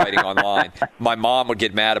started writing online, my mom would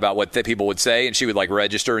get mad about what people would say, and she would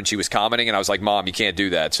register, and she was commenting, and I was like, Mom, you can't do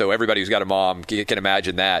that. So everybody who's got a mom can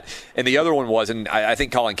imagine that. And the other one was, and I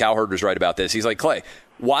think Colin Cowherd was right about this, he's like, Clay,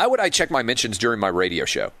 why would I check my mentions during my radio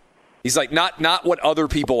show? He's like, not what other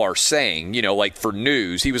people are saying, for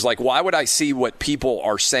news. He was like, why would I see what people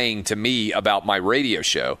are saying to me about my radio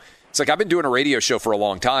show? It's like, I've been doing a radio show for a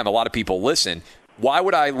long time. A lot of people listen. Why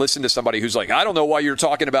would I listen to somebody who's like, I don't know why you're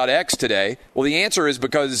talking about X today? Well, the answer is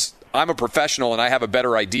because I'm a professional and I have a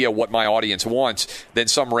better idea what my audience wants than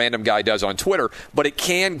some random guy does on Twitter. But it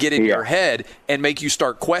can get in your head and make you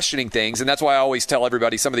start questioning things. And that's why I always tell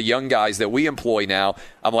everybody, some of the young guys that we employ now,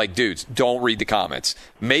 I'm like, dudes, don't read the comments.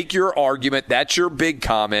 Make your argument. That's your big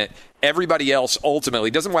comment. Everybody else,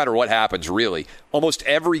 ultimately, doesn't matter what happens, really. Almost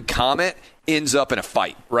every comment ends up in a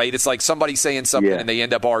fight, right? It's like somebody saying something and they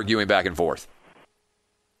end up arguing back and forth.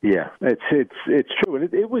 Yeah, it's true.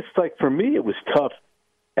 And it was for me, it was tough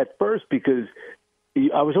at first because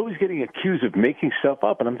I was always getting accused of making stuff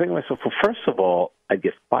up. And I'm thinking to myself, well, first of all, I'd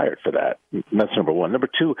get fired for that. That's number one. Number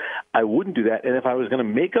two, I wouldn't do that. And if I was going to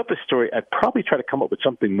make up a story, I'd probably try to come up with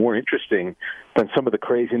something more interesting than some of the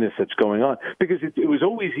craziness that's going on. Because it was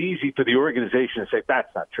always easy for the organization to say,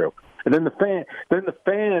 that's not true. And then the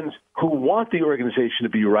fans who want the organization to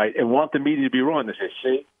be right and want the media to be wrong, they say,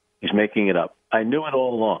 see, he's making it up. I knew it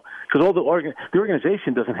all along. Because the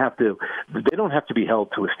organization they don't have to be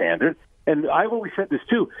held to a standard. And I've always said this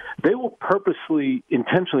too. They will purposely,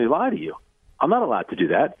 intentionally lie to you. I'm not allowed to do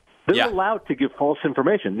that. They're allowed to give false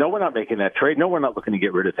information. No, we're not making that trade. No, we're not looking to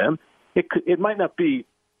get rid of him. It might not be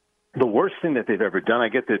the worst thing that they've ever done. I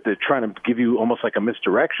get that they're trying to give you almost like a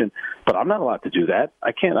misdirection, but I'm not allowed to do that.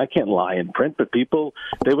 I can't lie in print, but people,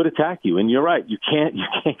 they would attack you. And you're right. You can't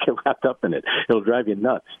get wrapped up in it. It'll drive you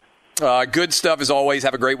nuts. Good stuff as always.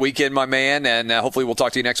 Have a great weekend, my man, and hopefully we'll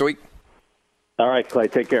talk to you next week. All right, Clay,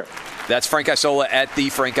 take care. That's Frank Isola at the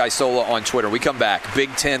Frank Isola on Twitter. We come back. Big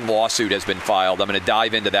Ten lawsuit has been filed. I'm going to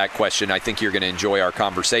dive into that question. I think you're going to enjoy our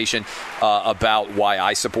conversation about why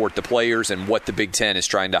I support the players and what the Big Ten is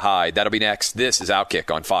trying to hide. That'll be next. This is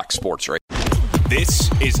Outkick on Fox Sports Radio. This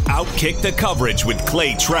is Outkick the Coverage with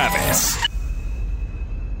Clay Travis.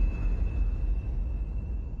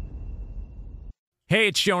 Hey,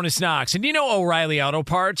 it's Jonas Knox, and you know O'Reilly Auto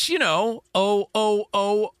Parts, you know,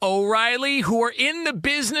 O'Reilly, who are in the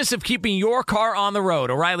business of keeping your car on the road.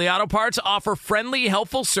 O'Reilly Auto Parts offer friendly,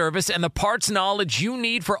 helpful service and the parts knowledge you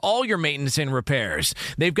need for all your maintenance and repairs.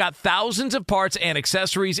 They've got thousands of parts and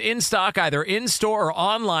accessories in stock, either in-store or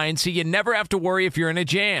online, so you never have to worry if you're in a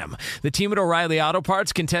jam. The team at O'Reilly Auto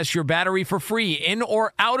Parts can test your battery for free in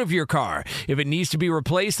or out of your car. If it needs to be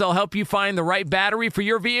replaced, they'll help you find the right battery for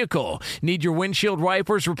your vehicle. Need your windshield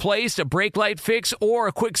wipers replaced, a brake light fix, or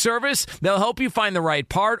a quick service? They'll help you find the right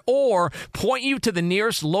part or point you to the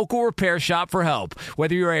nearest local repair shop for help.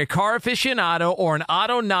 Whether you're a car aficionado or an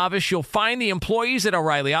auto novice, you'll find the employees at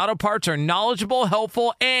O'Reilly Auto Parts are knowledgeable,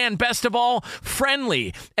 helpful, and best of all,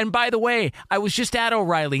 friendly. And by the way, I was just at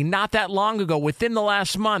O'Reilly not that long ago, within the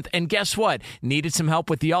last month, and guess what? Needed some help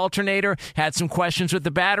with the alternator, had some questions with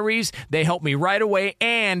the batteries. They helped me right away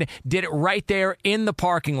and did it right there in the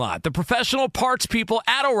parking lot. The professional parts people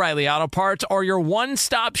at O'Reilly Auto Parts are your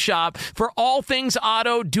one-stop shop for all things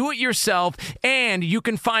auto, do-it-yourself, and you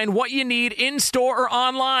can find what you need in-store or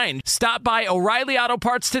online. Stop by O'Reilly Auto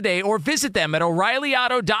Parts today or visit them at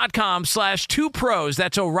O'ReillyAuto.com/2pros.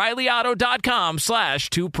 That's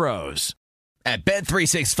O'ReillyAuto.com/2pros. At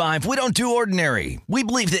Bet365, we don't do ordinary. We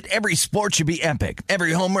believe that every sport should be epic.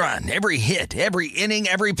 Every home run, every hit, every inning,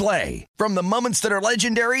 every play. From the moments that are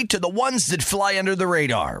legendary to the ones that fly under the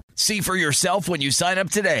radar. See for yourself when you sign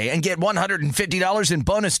up today and get $150 in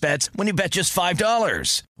bonus bets when you bet just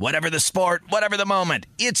 $5. Whatever the sport, whatever the moment,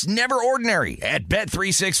 it's never ordinary at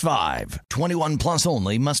Bet365. 21 plus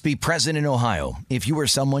only. Must be present in Ohio. If you or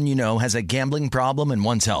someone you know has a gambling problem and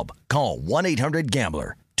wants help, call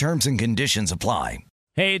 1-800-GAMBLER. Terms and conditions apply.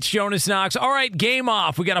 Hey, it's Jonas Knox. All right, game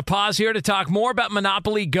off. We got to pause here to talk more about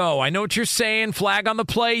Monopoly Go. I know what you're saying, flag on the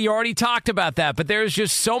play. You already talked about that, but there's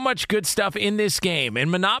just so much good stuff in this game. In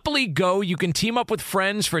Monopoly Go, you can team up with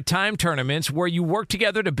friends for time tournaments where you work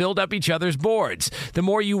together to build up each other's boards. The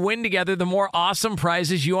more you win together, the more awesome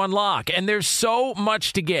prizes you unlock. And there's so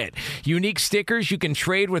much to get. Unique stickers you can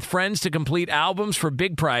trade with friends to complete albums for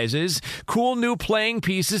big prizes. Cool new playing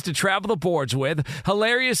pieces to travel the boards with.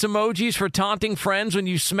 Hilarious emojis for taunting friends when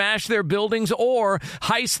you smash their buildings or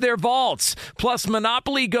heist their vaults. Plus,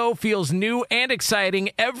 Monopoly Go feels new and exciting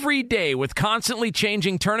every day with constantly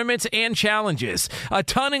changing tournaments and challenges. A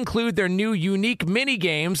ton include their new unique mini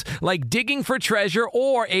games like digging for treasure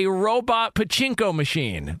or a robot pachinko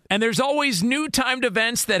machine. And there's always new timed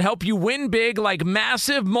events that help you win big, like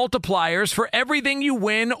massive multipliers for everything you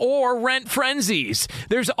win or rent frenzies.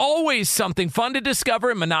 There's always something fun to discover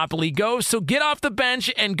in Monopoly Go, so get off the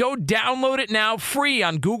bench and go download it now free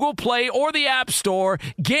on Google Play or the App Store.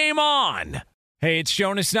 Game on! Hey, it's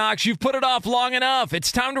Jonas Knox. You've put it off long enough.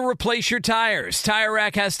 It's time to replace your tires. Tire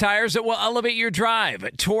Rack has tires that will elevate your drive.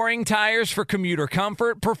 Touring tires for commuter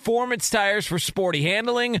comfort, performance tires for sporty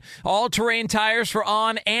handling, all-terrain tires for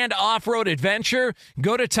on- and off-road adventure.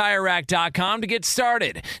 Go to TireRack.com to get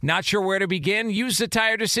started. Not sure where to begin? Use the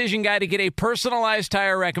Tire Decision Guide to get a personalized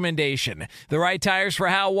tire recommendation. The right tires for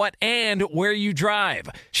how, what, and where you drive.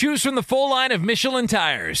 Choose from the full line of Michelin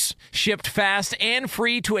tires. Shipped fast and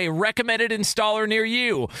free to a recommended installer installer near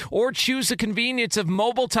you, or choose the convenience of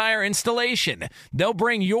mobile tire installation. They'll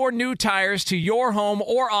bring your new tires to your home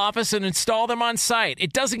or office and install them on site.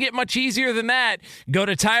 It doesn't get much easier than that. Go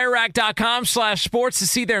to TireRack.com/sports to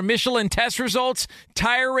see their Michelin test results,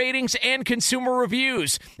 tire ratings, and consumer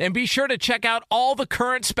reviews. And be sure to check out all the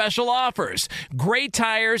current special offers. Great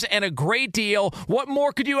tires and a great deal. What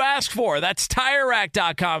more could you ask for? That's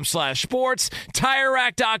TireRack.com/sports.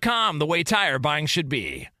 TireRack.com, the way tire buying should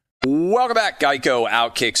be. Welcome back, Geico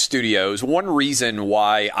Outkick Studios. One reason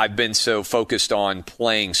why I've been so focused on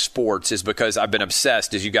playing sports is because I've been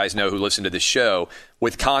obsessed, as you guys know who listen to the show,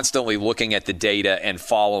 with constantly looking at the data and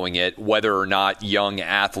following it, whether or not young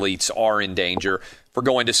athletes are in danger for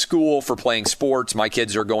going to school, for playing sports. My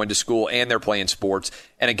kids are going to school and they're playing sports.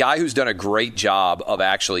 And a guy who's done a great job of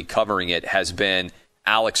actually covering it has been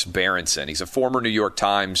Alex Berenson. He's a former New York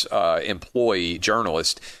Times employee,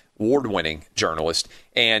 journalist, award-winning journalist,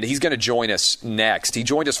 and he's going to join us next. He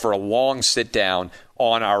joined us for a long sit-down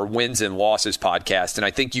on our Wins and Losses podcast, and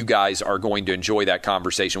I think you guys are going to enjoy that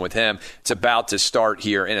conversation with him. It's about to start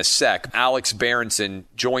here in a sec. Alex Berenson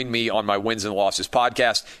joined me on my Wins and Losses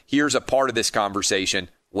podcast. Here's a part of this conversation.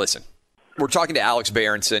 Listen. We're talking to Alex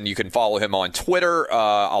Berenson. You can follow him on Twitter.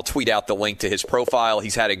 I'll tweet out the link to his profile.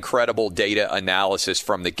 He's had incredible data analysis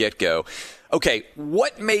from the get-go. Okay,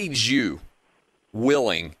 what made you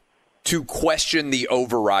willing to question the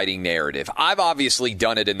overriding narrative? I've obviously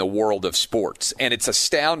done it in the world of sports, and it's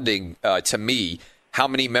astounding to me how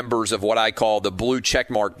many members of what I call the blue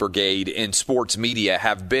checkmark brigade in sports media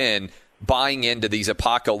have been buying into these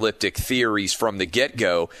apocalyptic theories from the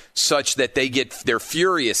get-go, such that they're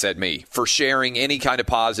furious at me for sharing any kind of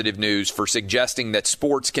positive news, for suggesting that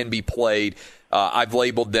sports can be played. I've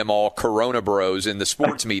labeled them all Corona bros in the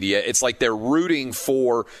sports media. It's like they're rooting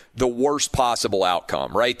for the worst possible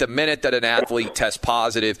outcome, right? The minute that an athlete tests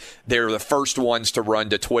positive, they're the first ones to run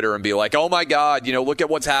to Twitter and be like, oh my God, look at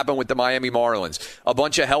what's happened with the Miami Marlins. A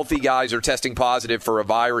bunch of healthy guys are testing positive for a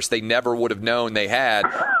virus they never would have known they had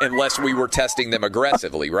unless we were testing them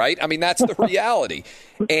aggressively, right? I mean, that's the reality.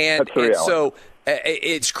 And so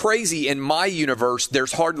it's crazy. In my universe,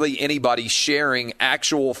 there's hardly anybody sharing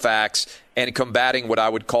actual facts and combating what I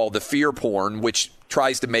would call the fear porn, which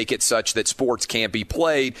tries to make it such that sports can't be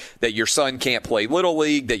played, that your son can't play Little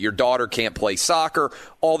League, that your daughter can't play soccer.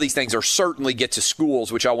 All these things are certainly get to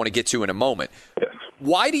schools, which I want to get to in a moment. Yes.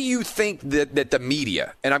 Why do you think that the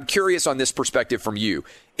media, and I'm curious on this perspective from you,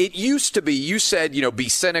 it used to be, you said, be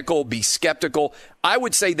cynical, be skeptical. I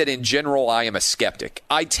would say that in general, I am a skeptic.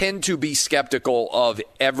 I tend to be skeptical of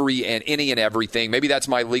any and everything. Maybe that's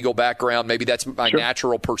my legal background. Maybe that's my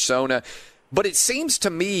natural persona. But it seems to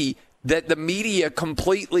me that the media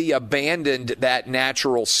completely abandoned that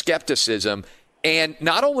natural skepticism, and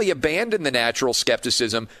not only abandoned the natural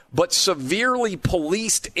skepticism, but severely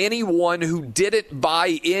policed anyone who didn't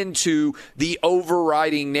buy into the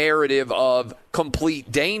overriding narrative of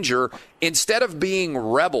complete danger. Instead of being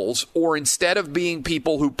rebels, or instead of being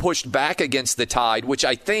people who pushed back against the tide, which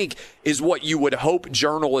I think is what you would hope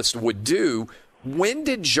journalists would do, when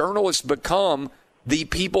did journalists become the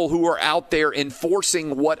people who are out there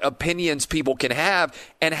enforcing what opinions people can have,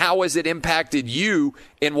 and how has it impacted you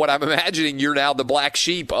in what I'm imagining you're now the black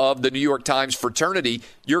sheep of the New York Times fraternity?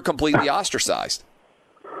 You're completely ostracized.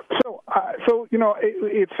 So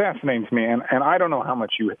it fascinates me, and I don't know how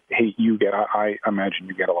much hate you get. I imagine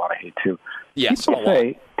you get a lot of hate, too. Yes, people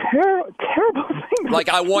say terrible things. Like,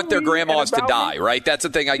 I want their grandmas to die, right? That's the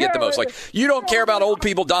thing I get the most. Like, you don't care about old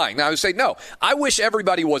people dying. Now, I would say, no, I wish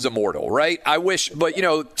everybody was immortal, right? I wish, but,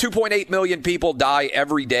 2.8 million people die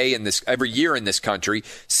every year in this country,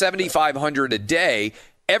 7,500 a day.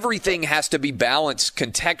 Everything has to be balanced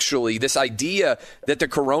contextually. This idea that the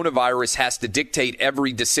coronavirus has to dictate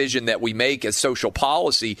every decision that we make as social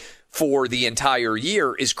policy for the entire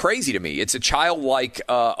year is crazy to me. It's a childlike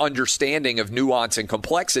understanding of nuance and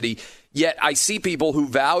complexity, yet I see people who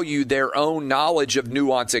value their own knowledge of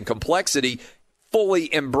nuance and complexity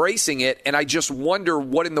fully embracing it, and I just wonder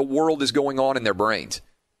what in the world is going on in their brains.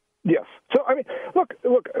 Yes. So,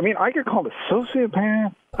 look, I get called a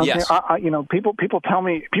sociopath. Yes. People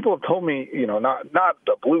have told me, not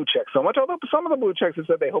the blue check so much, although some of the blue checks have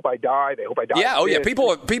said they hope I die. Yeah. Oh, yeah.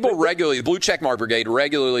 People regularly, the Blue Checkmark Brigade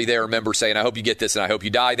regularly, they remember saying, I hope you get this and I hope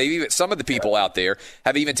you die. Some of the people out there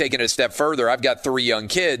have even taken it a step further. I've got 3 young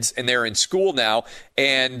kids and they're in school now.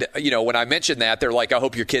 And, when I mention that, they're like, I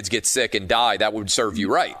hope your kids get sick and die. That would serve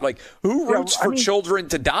you right. Like, who roots for children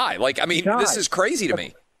to die? Like, this is crazy to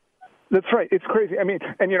me. That's right. It's crazy. I mean,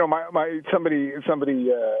 and somebody said,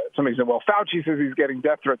 well, Fauci says he's getting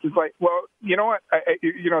death threats. It's like, well, you know what?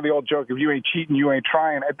 The old joke: if you ain't cheating, you ain't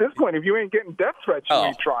trying. At this point, if you ain't getting death threats, you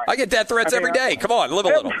ain't trying. I get death threats every day. Come on, live a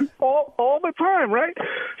little. All the time, right?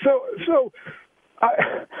 So,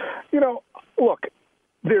 look,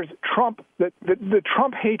 there's Trump. The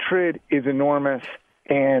Trump hatred is enormous,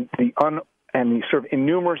 and the sort of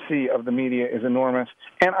innumeracy of the media is enormous,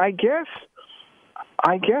 and I guess,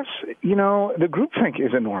 the groupthink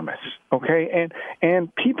is enormous, okay?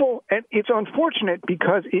 And people, and it's unfortunate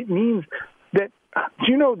because it means that,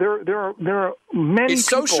 there are many Is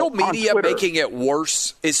social people media on Twitter. making it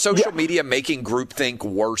worse? Is social media making groupthink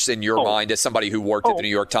worse in your mind as somebody who worked at the New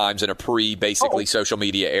York Times in a pre-basically social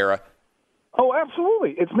media era? Oh,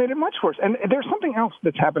 absolutely. It's made it much worse. And there's something else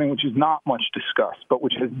that's happening which is not much discussed, but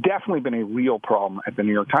which has definitely been a real problem at the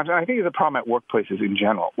New York Times, and I think it's a problem at workplaces in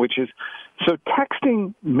general, which is, so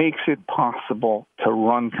texting makes it possible to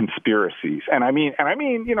run conspiracies. And I mean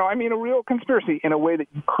a real conspiracy in a way that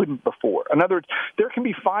you couldn't before. In other words, there can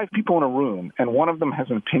be 5 people in a room, and one of them has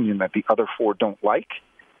an opinion that the other 4 don't like,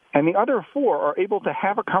 and the other 4 are able to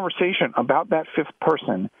have a conversation about that 5th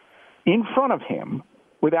person in front of him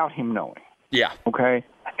without him knowing. Yeah. Okay?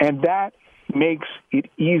 And that makes it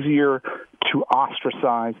easier to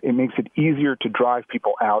ostracize. It makes it easier to drive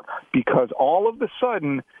people out because all of a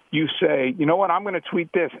sudden you say, you know what, I'm going to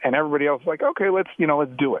tweet this, and everybody else is like, okay, let's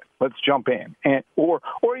do it. Let's jump in. And or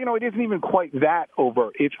it isn't even quite that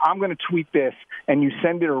over. It's I'm going to tweet this, and you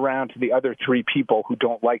send it around to the other 3 people who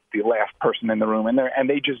don't like the last person in the room, and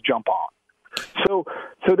they just jump on. So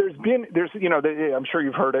I'm sure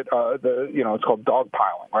you've heard it. It's called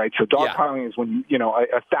dogpiling, right? So dogpiling is when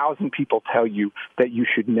 1,000 people tell you that you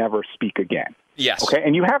should never speak again. Yes. Okay,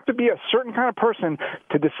 and you have to be a certain kind of person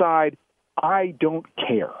to decide I don't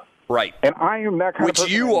care. Right. And I am that kind of person.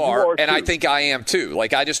 Which you are, and too. I think I am too.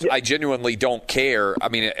 Like I genuinely don't care. I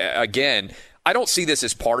mean, again, I don't see this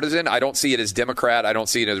as partisan. I don't see it as Democrat. I don't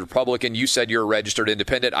see it as Republican. You said you're a registered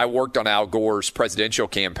independent. I worked on Al Gore's presidential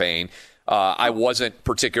campaign. I wasn't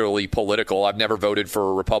particularly political. I've never voted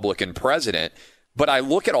for a Republican president. But I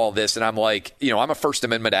look at all this and I'm like, I'm a First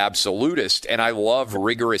Amendment absolutist and I love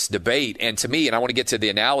rigorous debate. And to me, and I want to get to the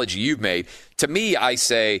analogy you've made, to me, I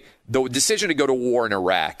say the decision to go to war in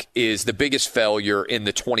Iraq is the biggest failure in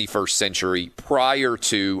the 21st century prior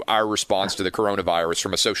to our response to the coronavirus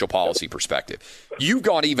from a social policy perspective. You've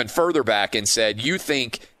gone even further back and said you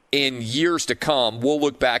think in years to come, we'll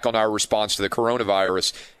look back on our response to the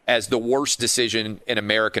coronavirus as the worst decision in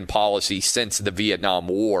American policy since the Vietnam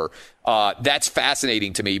War. That's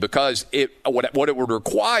fascinating to me because what it would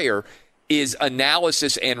require is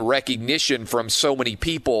analysis and recognition from so many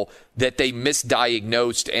people that they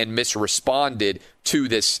misdiagnosed and misresponded to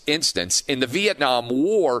this instance. In the Vietnam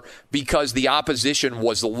War, because the opposition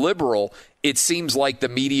was liberal, it seems like the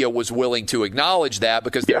media was willing to acknowledge that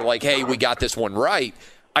because they're like, hey, we got this one right.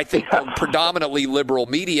 I think predominantly liberal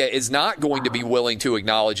media is not going to be willing to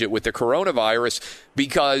acknowledge it with the coronavirus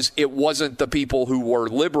because it wasn't the people who were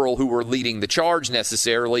liberal who were leading the charge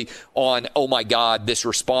necessarily on, oh, my God, this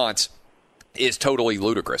response is totally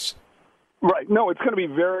ludicrous. Right. No, it's going to be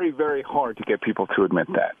very, very hard to get people to admit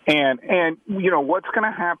that. And what's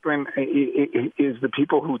going to happen is the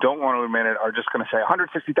people who don't want to admit it are just going to say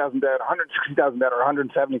 160,000 dead, 160,000 dead, or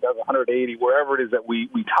 170,000, 180, wherever it is that we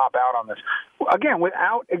top out on this. Again,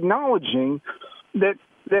 without acknowledging that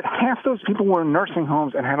half those people were in nursing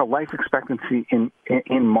homes and had a life expectancy in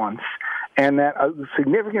months, and that a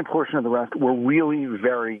significant portion of the rest were really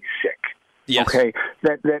very sick. Yes. Okay.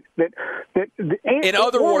 In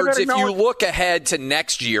other words, if you look ahead to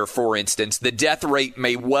next year, for instance, the death rate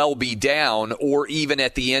may well be down, or even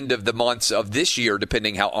at the end of the months of this year,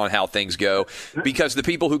 depending on how things go, because the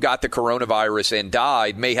people who got the coronavirus and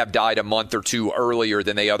died may have died a month or 2 earlier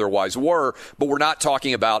than they otherwise were. But we're not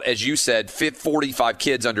talking about, as you said, 45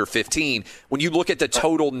 kids under 15. When you look at the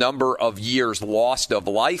total number of years lost of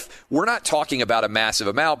life, we're not talking about a massive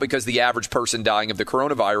amount because the average person dying of the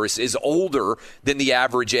coronavirus is older than the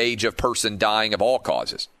average age of person dying of all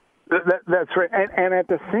causes. That's right. And at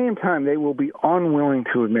the same time, they will be unwilling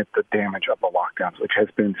to admit the damage of the lockdowns, which has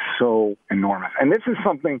been so enormous. And this is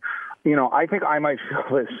something, I think I might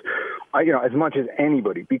feel this, as much as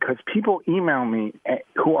anybody, because people email me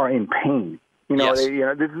who are in pain. Yes.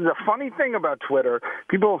 This is a funny thing about Twitter.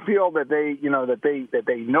 People feel that they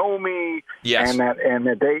know me, yes, and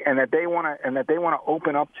that they want to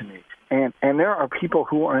open up to me. And there are people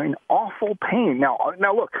who are in awful pain. Now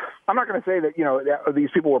look, I'm not going to say that these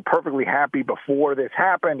people were perfectly happy before this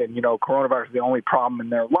happened, and coronavirus is the only problem in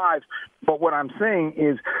their lives. But what I'm saying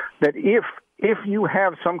is that if if you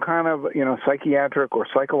have some kind of, psychiatric or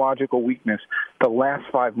psychological weakness, the last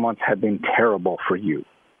 5 months have been terrible for you,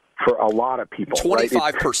 for a lot of people.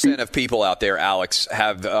 25% of people out there, Alex,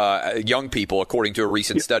 have young people, according to a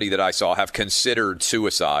recent study that I saw, have considered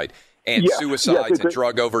suicide. And suicides and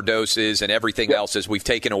drug overdoses and everything else, as we've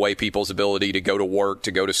taken away people's ability to go to work,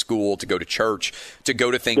 to go to school, to go to church, to go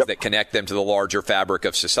to things that connect them to the larger fabric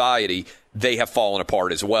of society, they have fallen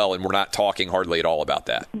apart as well. And we're not talking hardly at all about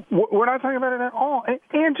that. We're not talking about it at all.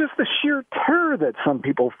 And just the sheer terror that some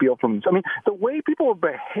people feel from this. I mean, the way people have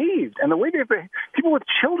behaved and the way they've behaved, people with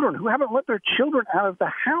children who haven't let their children out of the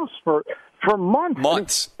house for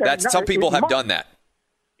months. Some people have done that.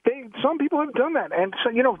 Some people have done that. And so,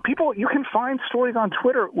 people, you can find stories on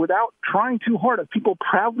Twitter without trying too hard of people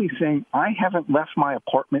proudly saying, I haven't left my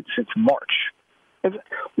apartment since March.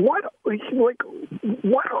 What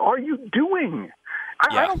are you doing?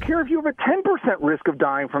 I don't care if you have a 10% risk of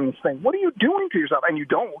dying from this thing. What are you doing to yourself? And you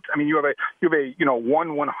don't. I mean, you have a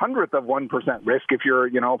 1/100th of 1% risk if you're,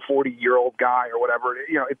 40-year-old guy or whatever.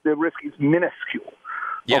 The risk is minuscule.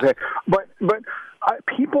 Yeah. Okay. But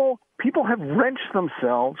people have wrenched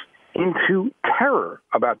themselves into terror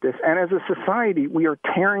about this, and as a society, we are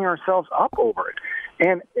tearing ourselves up over it.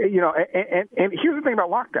 And and here's the thing about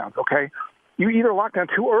lockdowns. Okay, you either lock down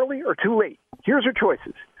too early or too late. Here's your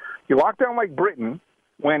choices: you lock down like Britain,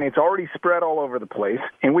 when it's already spread all over the place,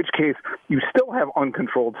 in which case you still have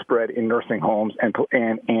uncontrolled spread in nursing homes, and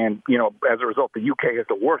as a result, the UK has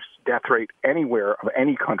the worst death rate anywhere of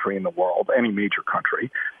any country in the world, any major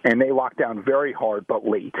country, and they lock down very hard but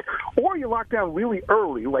late. Or you lock down really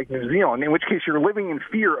early, like New Zealand, in which case you're living in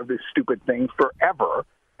fear of this stupid thing forever,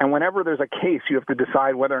 and whenever there's a case, you have to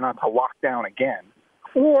decide whether or not to lock down again.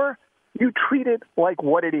 Or you treat it like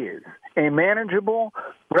what it is, a manageable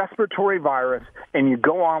respiratory virus, and you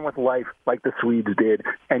go on with life like the Swedes did.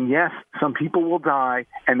 And yes, some people will die,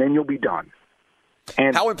 and then you'll be done.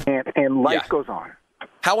 And life goes on.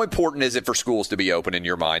 How important is it for schools to be open in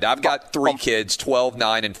your mind? I've got 3 kids, 12,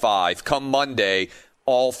 9, and 5. Come Monday,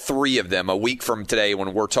 all 3 of them, a week from today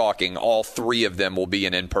when we're talking, all 3 of them will be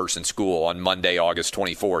in in-person school on Monday, August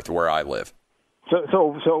 24th, where I live.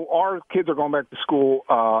 So our kids are going back to school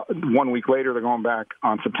 1 week later. They're going back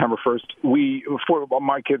on September 1st.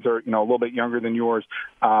 My kids are, a little bit younger than yours.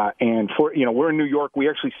 And we're in New York. We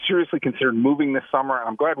actually seriously considered moving this summer. And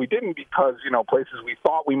I'm glad we didn't because, places we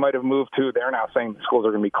thought we might have moved to, they're now saying the schools are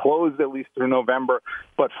going to be closed at least through November.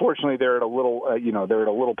 But fortunately, they're at a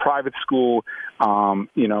little, private school, in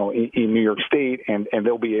New York State, and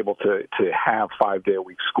they'll be able to have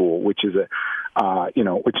 5-day-a-week school, which is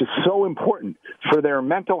which is so important for their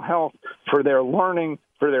mental health, for their learning,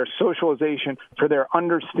 for their socialization, for their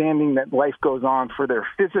understanding that life goes on, for their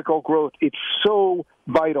physical growth. It's so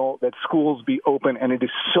vital that schools be open, and it is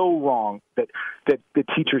so wrong that the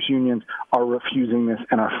teachers' unions are refusing this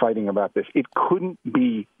and are fighting about this. It couldn't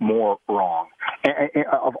be more wrong. And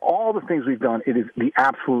of all the things we've done, it is the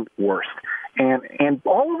absolute worst. And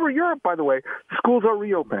all over Europe, by the way, schools are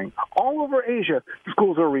reopening. All over Asia,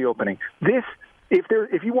 schools are reopening.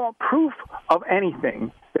 If you want proof of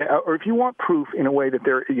anything, or if you want proof in a way that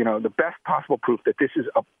they're, the best possible proof that this is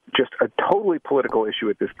just a totally political issue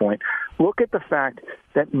at this point, look at the fact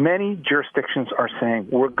that many jurisdictions are saying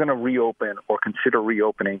we're going to reopen or consider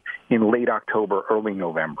reopening in late October, early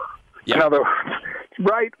November. Yeah. In other words,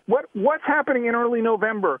 right? What's happening in early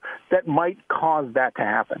November that might cause that to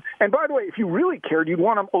happen? And by the way, if you really cared, you'd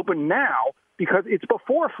want them open now because it's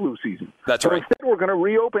before flu season. That's right. Instead, we're going to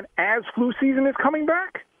reopen as flu season is coming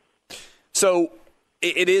back. So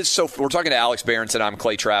it is. So we're talking to Alex Berenson. I'm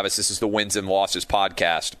Clay Travis. This is the Wins and Losses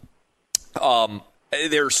podcast.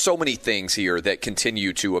 There are so many things here that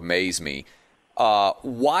continue to amaze me.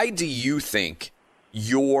 Why do you think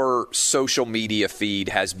your social media feed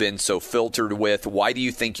has been so filtered with? Why do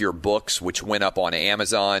you think your books, which went up on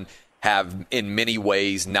Amazon, have in many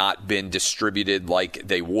ways not been distributed like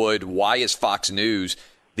they would? Why is Fox News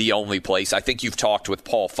the only place? I think you've talked with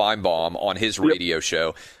Paul Feinbaum on his radio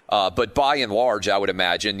show. But by and large, I would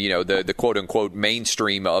imagine, the quote-unquote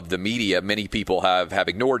mainstream of the media, many people have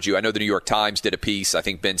ignored you. I know the New York Times did a piece. I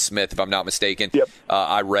think Ben Smith, if I'm not mistaken,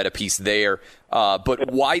 I read a piece there.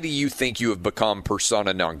 But why do you think you have become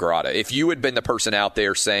persona non grata? If you had been the person out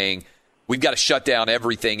there saying, we've got to shut down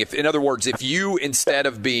everything. In other words, if you, instead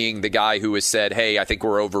of being the guy who has said, hey, I think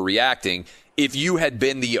we're overreacting, if you had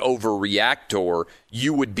been the overreactor,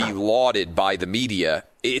 you would be lauded by the media.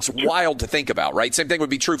 It's wild to think about, right? Same thing would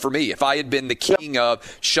be true for me. If I had been the king of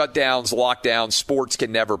shutdowns, lockdowns, sports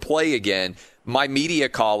can never play again, my media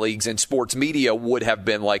colleagues in sports media would have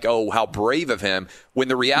been like, oh, how brave of him, when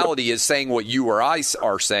the reality is saying what you or I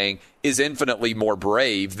are saying is infinitely more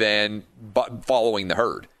brave than following the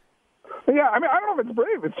herd. Yeah, I mean, I don't know if it's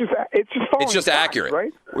brave. It's just accurate,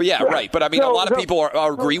 right? Well, yeah, right. But I mean, a lot of people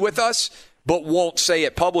agree with us, but won't say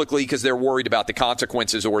it publicly because they're worried about the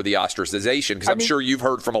consequences or the ostracization. Because I'm sure you've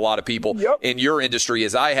heard from a lot of people in your industry,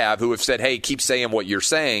 as I have, who have said, "Hey, keep saying what you're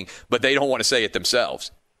saying," but they don't want to say it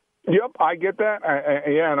themselves. Yep, I get that.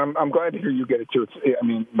 And I'm glad to hear you get it too.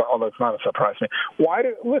 Although it's not a surprise to me.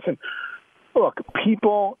 Listen, look,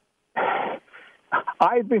 people.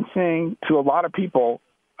 I've been saying to a lot of people,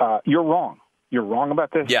 you're wrong. You're wrong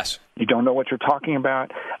about this. Yes. You don't know what you're talking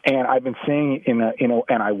about. And I've been saying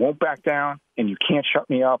and I won't back down, and you can't shut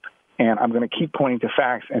me up. And I'm going to keep pointing to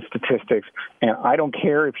facts and statistics. And I don't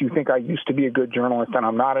care if you think I used to be a good journalist and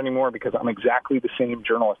I'm not anymore, because I'm exactly the same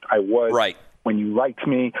journalist I was. Right. When you liked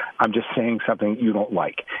me, I'm just saying something you don't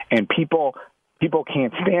like. And people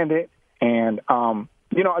can't stand it. And,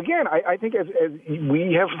 again, I think as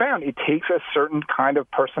we have found, it takes a certain kind of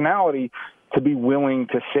personality to be willing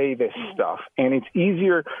to say this stuff. And it's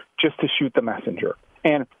easier just to shoot the messenger.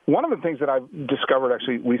 And one of the things that I've discovered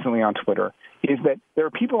actually recently on Twitter is that there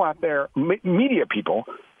are people out there, media people,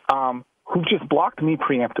 who've just blocked me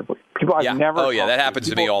preemptively. People I've never. Oh, yeah, that happens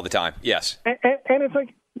to me all the time. Yes. And it's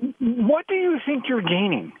like, what do you think you're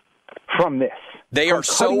gaining from this? They are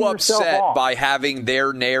so upset by having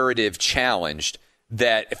their narrative challenged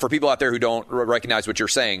that for people out there who don't recognize what you're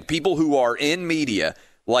saying, people who are in media,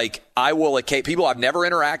 like people I've never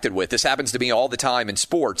interacted with, this happens to me all the time in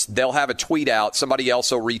sports, they'll have a tweet out, somebody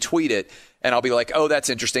else will retweet it, and I'll be like, oh, that's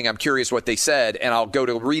interesting, I'm curious what they said, and I'll go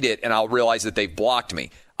to read it, and I'll realize that they've blocked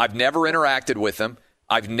me. I've never interacted with them.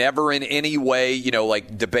 I've never in any way,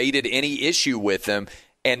 debated any issue with them,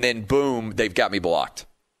 and then boom, they've got me blocked.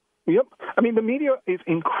 Yep. I mean, the media is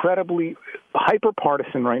incredibly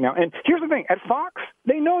hyper-partisan right now. And here's the thing. At Fox,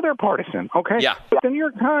 they know they're partisan, okay? Yeah. But the New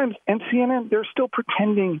York Times and CNN, they're still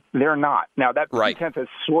pretending they're not. Now, that pretense has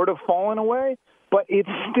sort of fallen away, but it's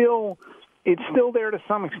still there to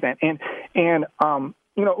some extent. And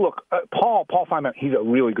look, Paul Finebaum, he's a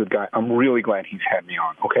really good guy. I'm really glad he's had me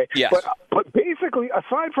on, okay? Yes. But basically,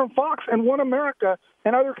 aside from Fox and One America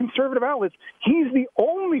and other conservative outlets, he's the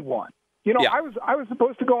only one. I was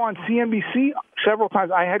supposed to go on CNBC several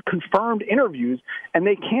times. I had confirmed interviews, and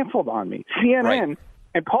they canceled on me. CNN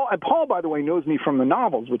and Paul, by the way, knows me from the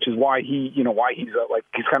novels, which is why he's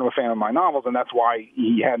kind of a fan of my novels, and that's why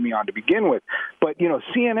he had me on to begin with. But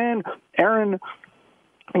CNN, Erin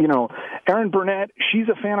Burnett, she's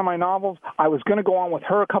a fan of my novels. I was going to go on with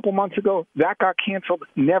her a couple months ago. That got canceled,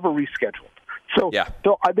 never rescheduled. So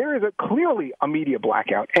there is clearly a media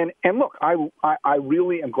blackout. And look, I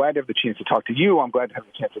really am glad to have the chance to talk to you. I'm glad to have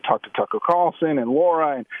the chance to talk to Tucker Carlson and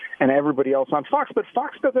Laura and everybody else on Fox. But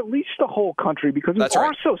Fox doesn't reach the whole country because we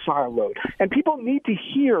are so siloed. And people need to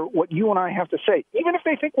hear what you and I have to say, even if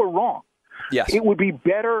they think we're wrong. Yes. It would be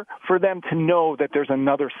better for them to know that there's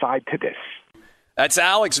another side to this. That's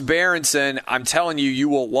Alex Berenson. I'm telling you, you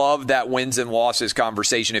will love that wins and losses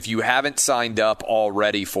conversation. If you haven't signed up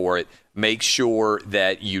already for it, make sure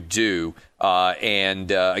that you do.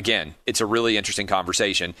 Again, it's a really interesting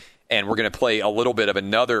conversation. And we're going to play a little bit of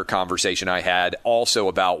another conversation I had also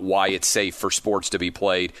about why it's safe for sports to be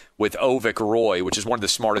played with Avik Roy, which is one of the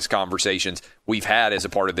smartest conversations we've had as a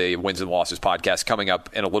part of the Wins and Losses podcast, coming up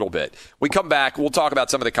in a little bit. We come back, we'll talk about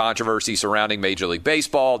some of the controversy surrounding Major League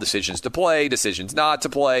Baseball, decisions to play, decisions not to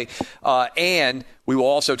play, and we will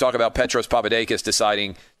also talk about Petros Papadakis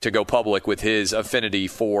deciding to go public with his affinity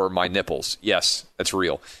for my nipples. Yes, that's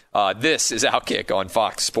real. This is Outkick on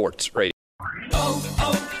Fox Sports Radio.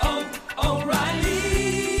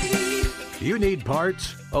 You need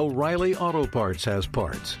parts? O'Reilly Auto Parts has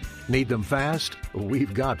parts. Need them fast?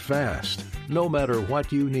 We've got fast. No matter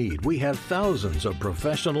what you need, we have thousands of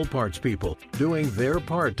professional parts people doing their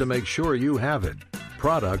part to make sure you have it.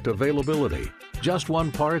 Product availability. Just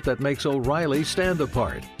one part that makes O'Reilly stand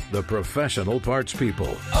apart. The professional parts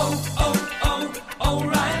people.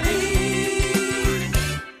 O'Reilly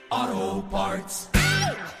Auto Parts.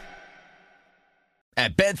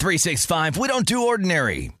 At Bet365, we don't do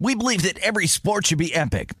ordinary. We believe that every sport should be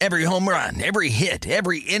epic. Every home run, every hit,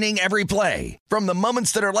 every inning, every play. From the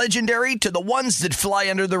moments that are legendary to the ones that fly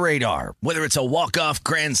under the radar. Whether it's a walk-off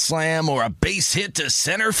grand slam or a base hit to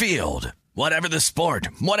center field. Whatever the sport,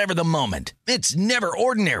 whatever the moment. It's never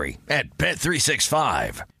ordinary at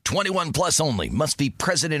Bet365. 21 plus only. Must be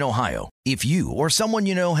present in Ohio. If you or someone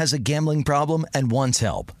you know has a gambling problem and wants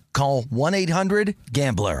help, call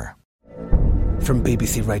 1-800-GAMBLER. From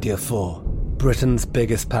BBC Radio 4, Britain's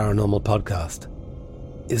biggest paranormal podcast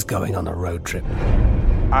is going on a road trip.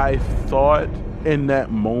 I thought in that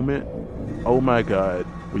moment, oh my God,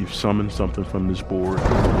 we've summoned something from this board.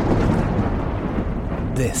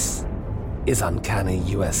 This is Uncanny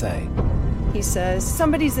USA. He says,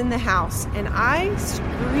 somebody's in the house, and I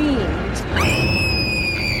screamed.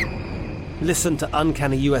 Listen to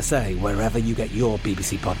Uncanny USA wherever you get your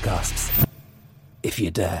BBC podcasts, if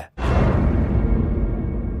you dare.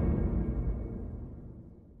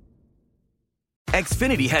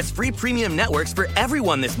 Xfinity has free premium networks for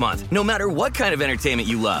everyone this month, no matter what kind of entertainment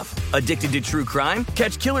you love. Addicted to true crime?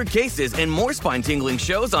 Catch killer cases and more spine-tingling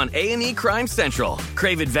shows on A&E Crime Central.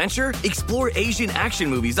 Crave adventure? Explore Asian action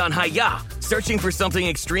movies on Hi-YAH. Searching for something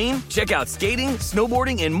extreme? Check out skating,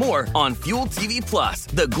 snowboarding, and more on Fuel TV Plus,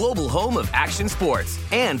 the global home of action sports.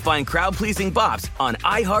 And find crowd-pleasing bops on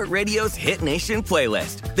iHeartRadio's Hit Nation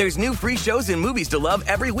playlist. There's new free shows and movies to love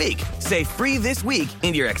every week. Say free this week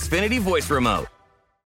in your Xfinity voice remote.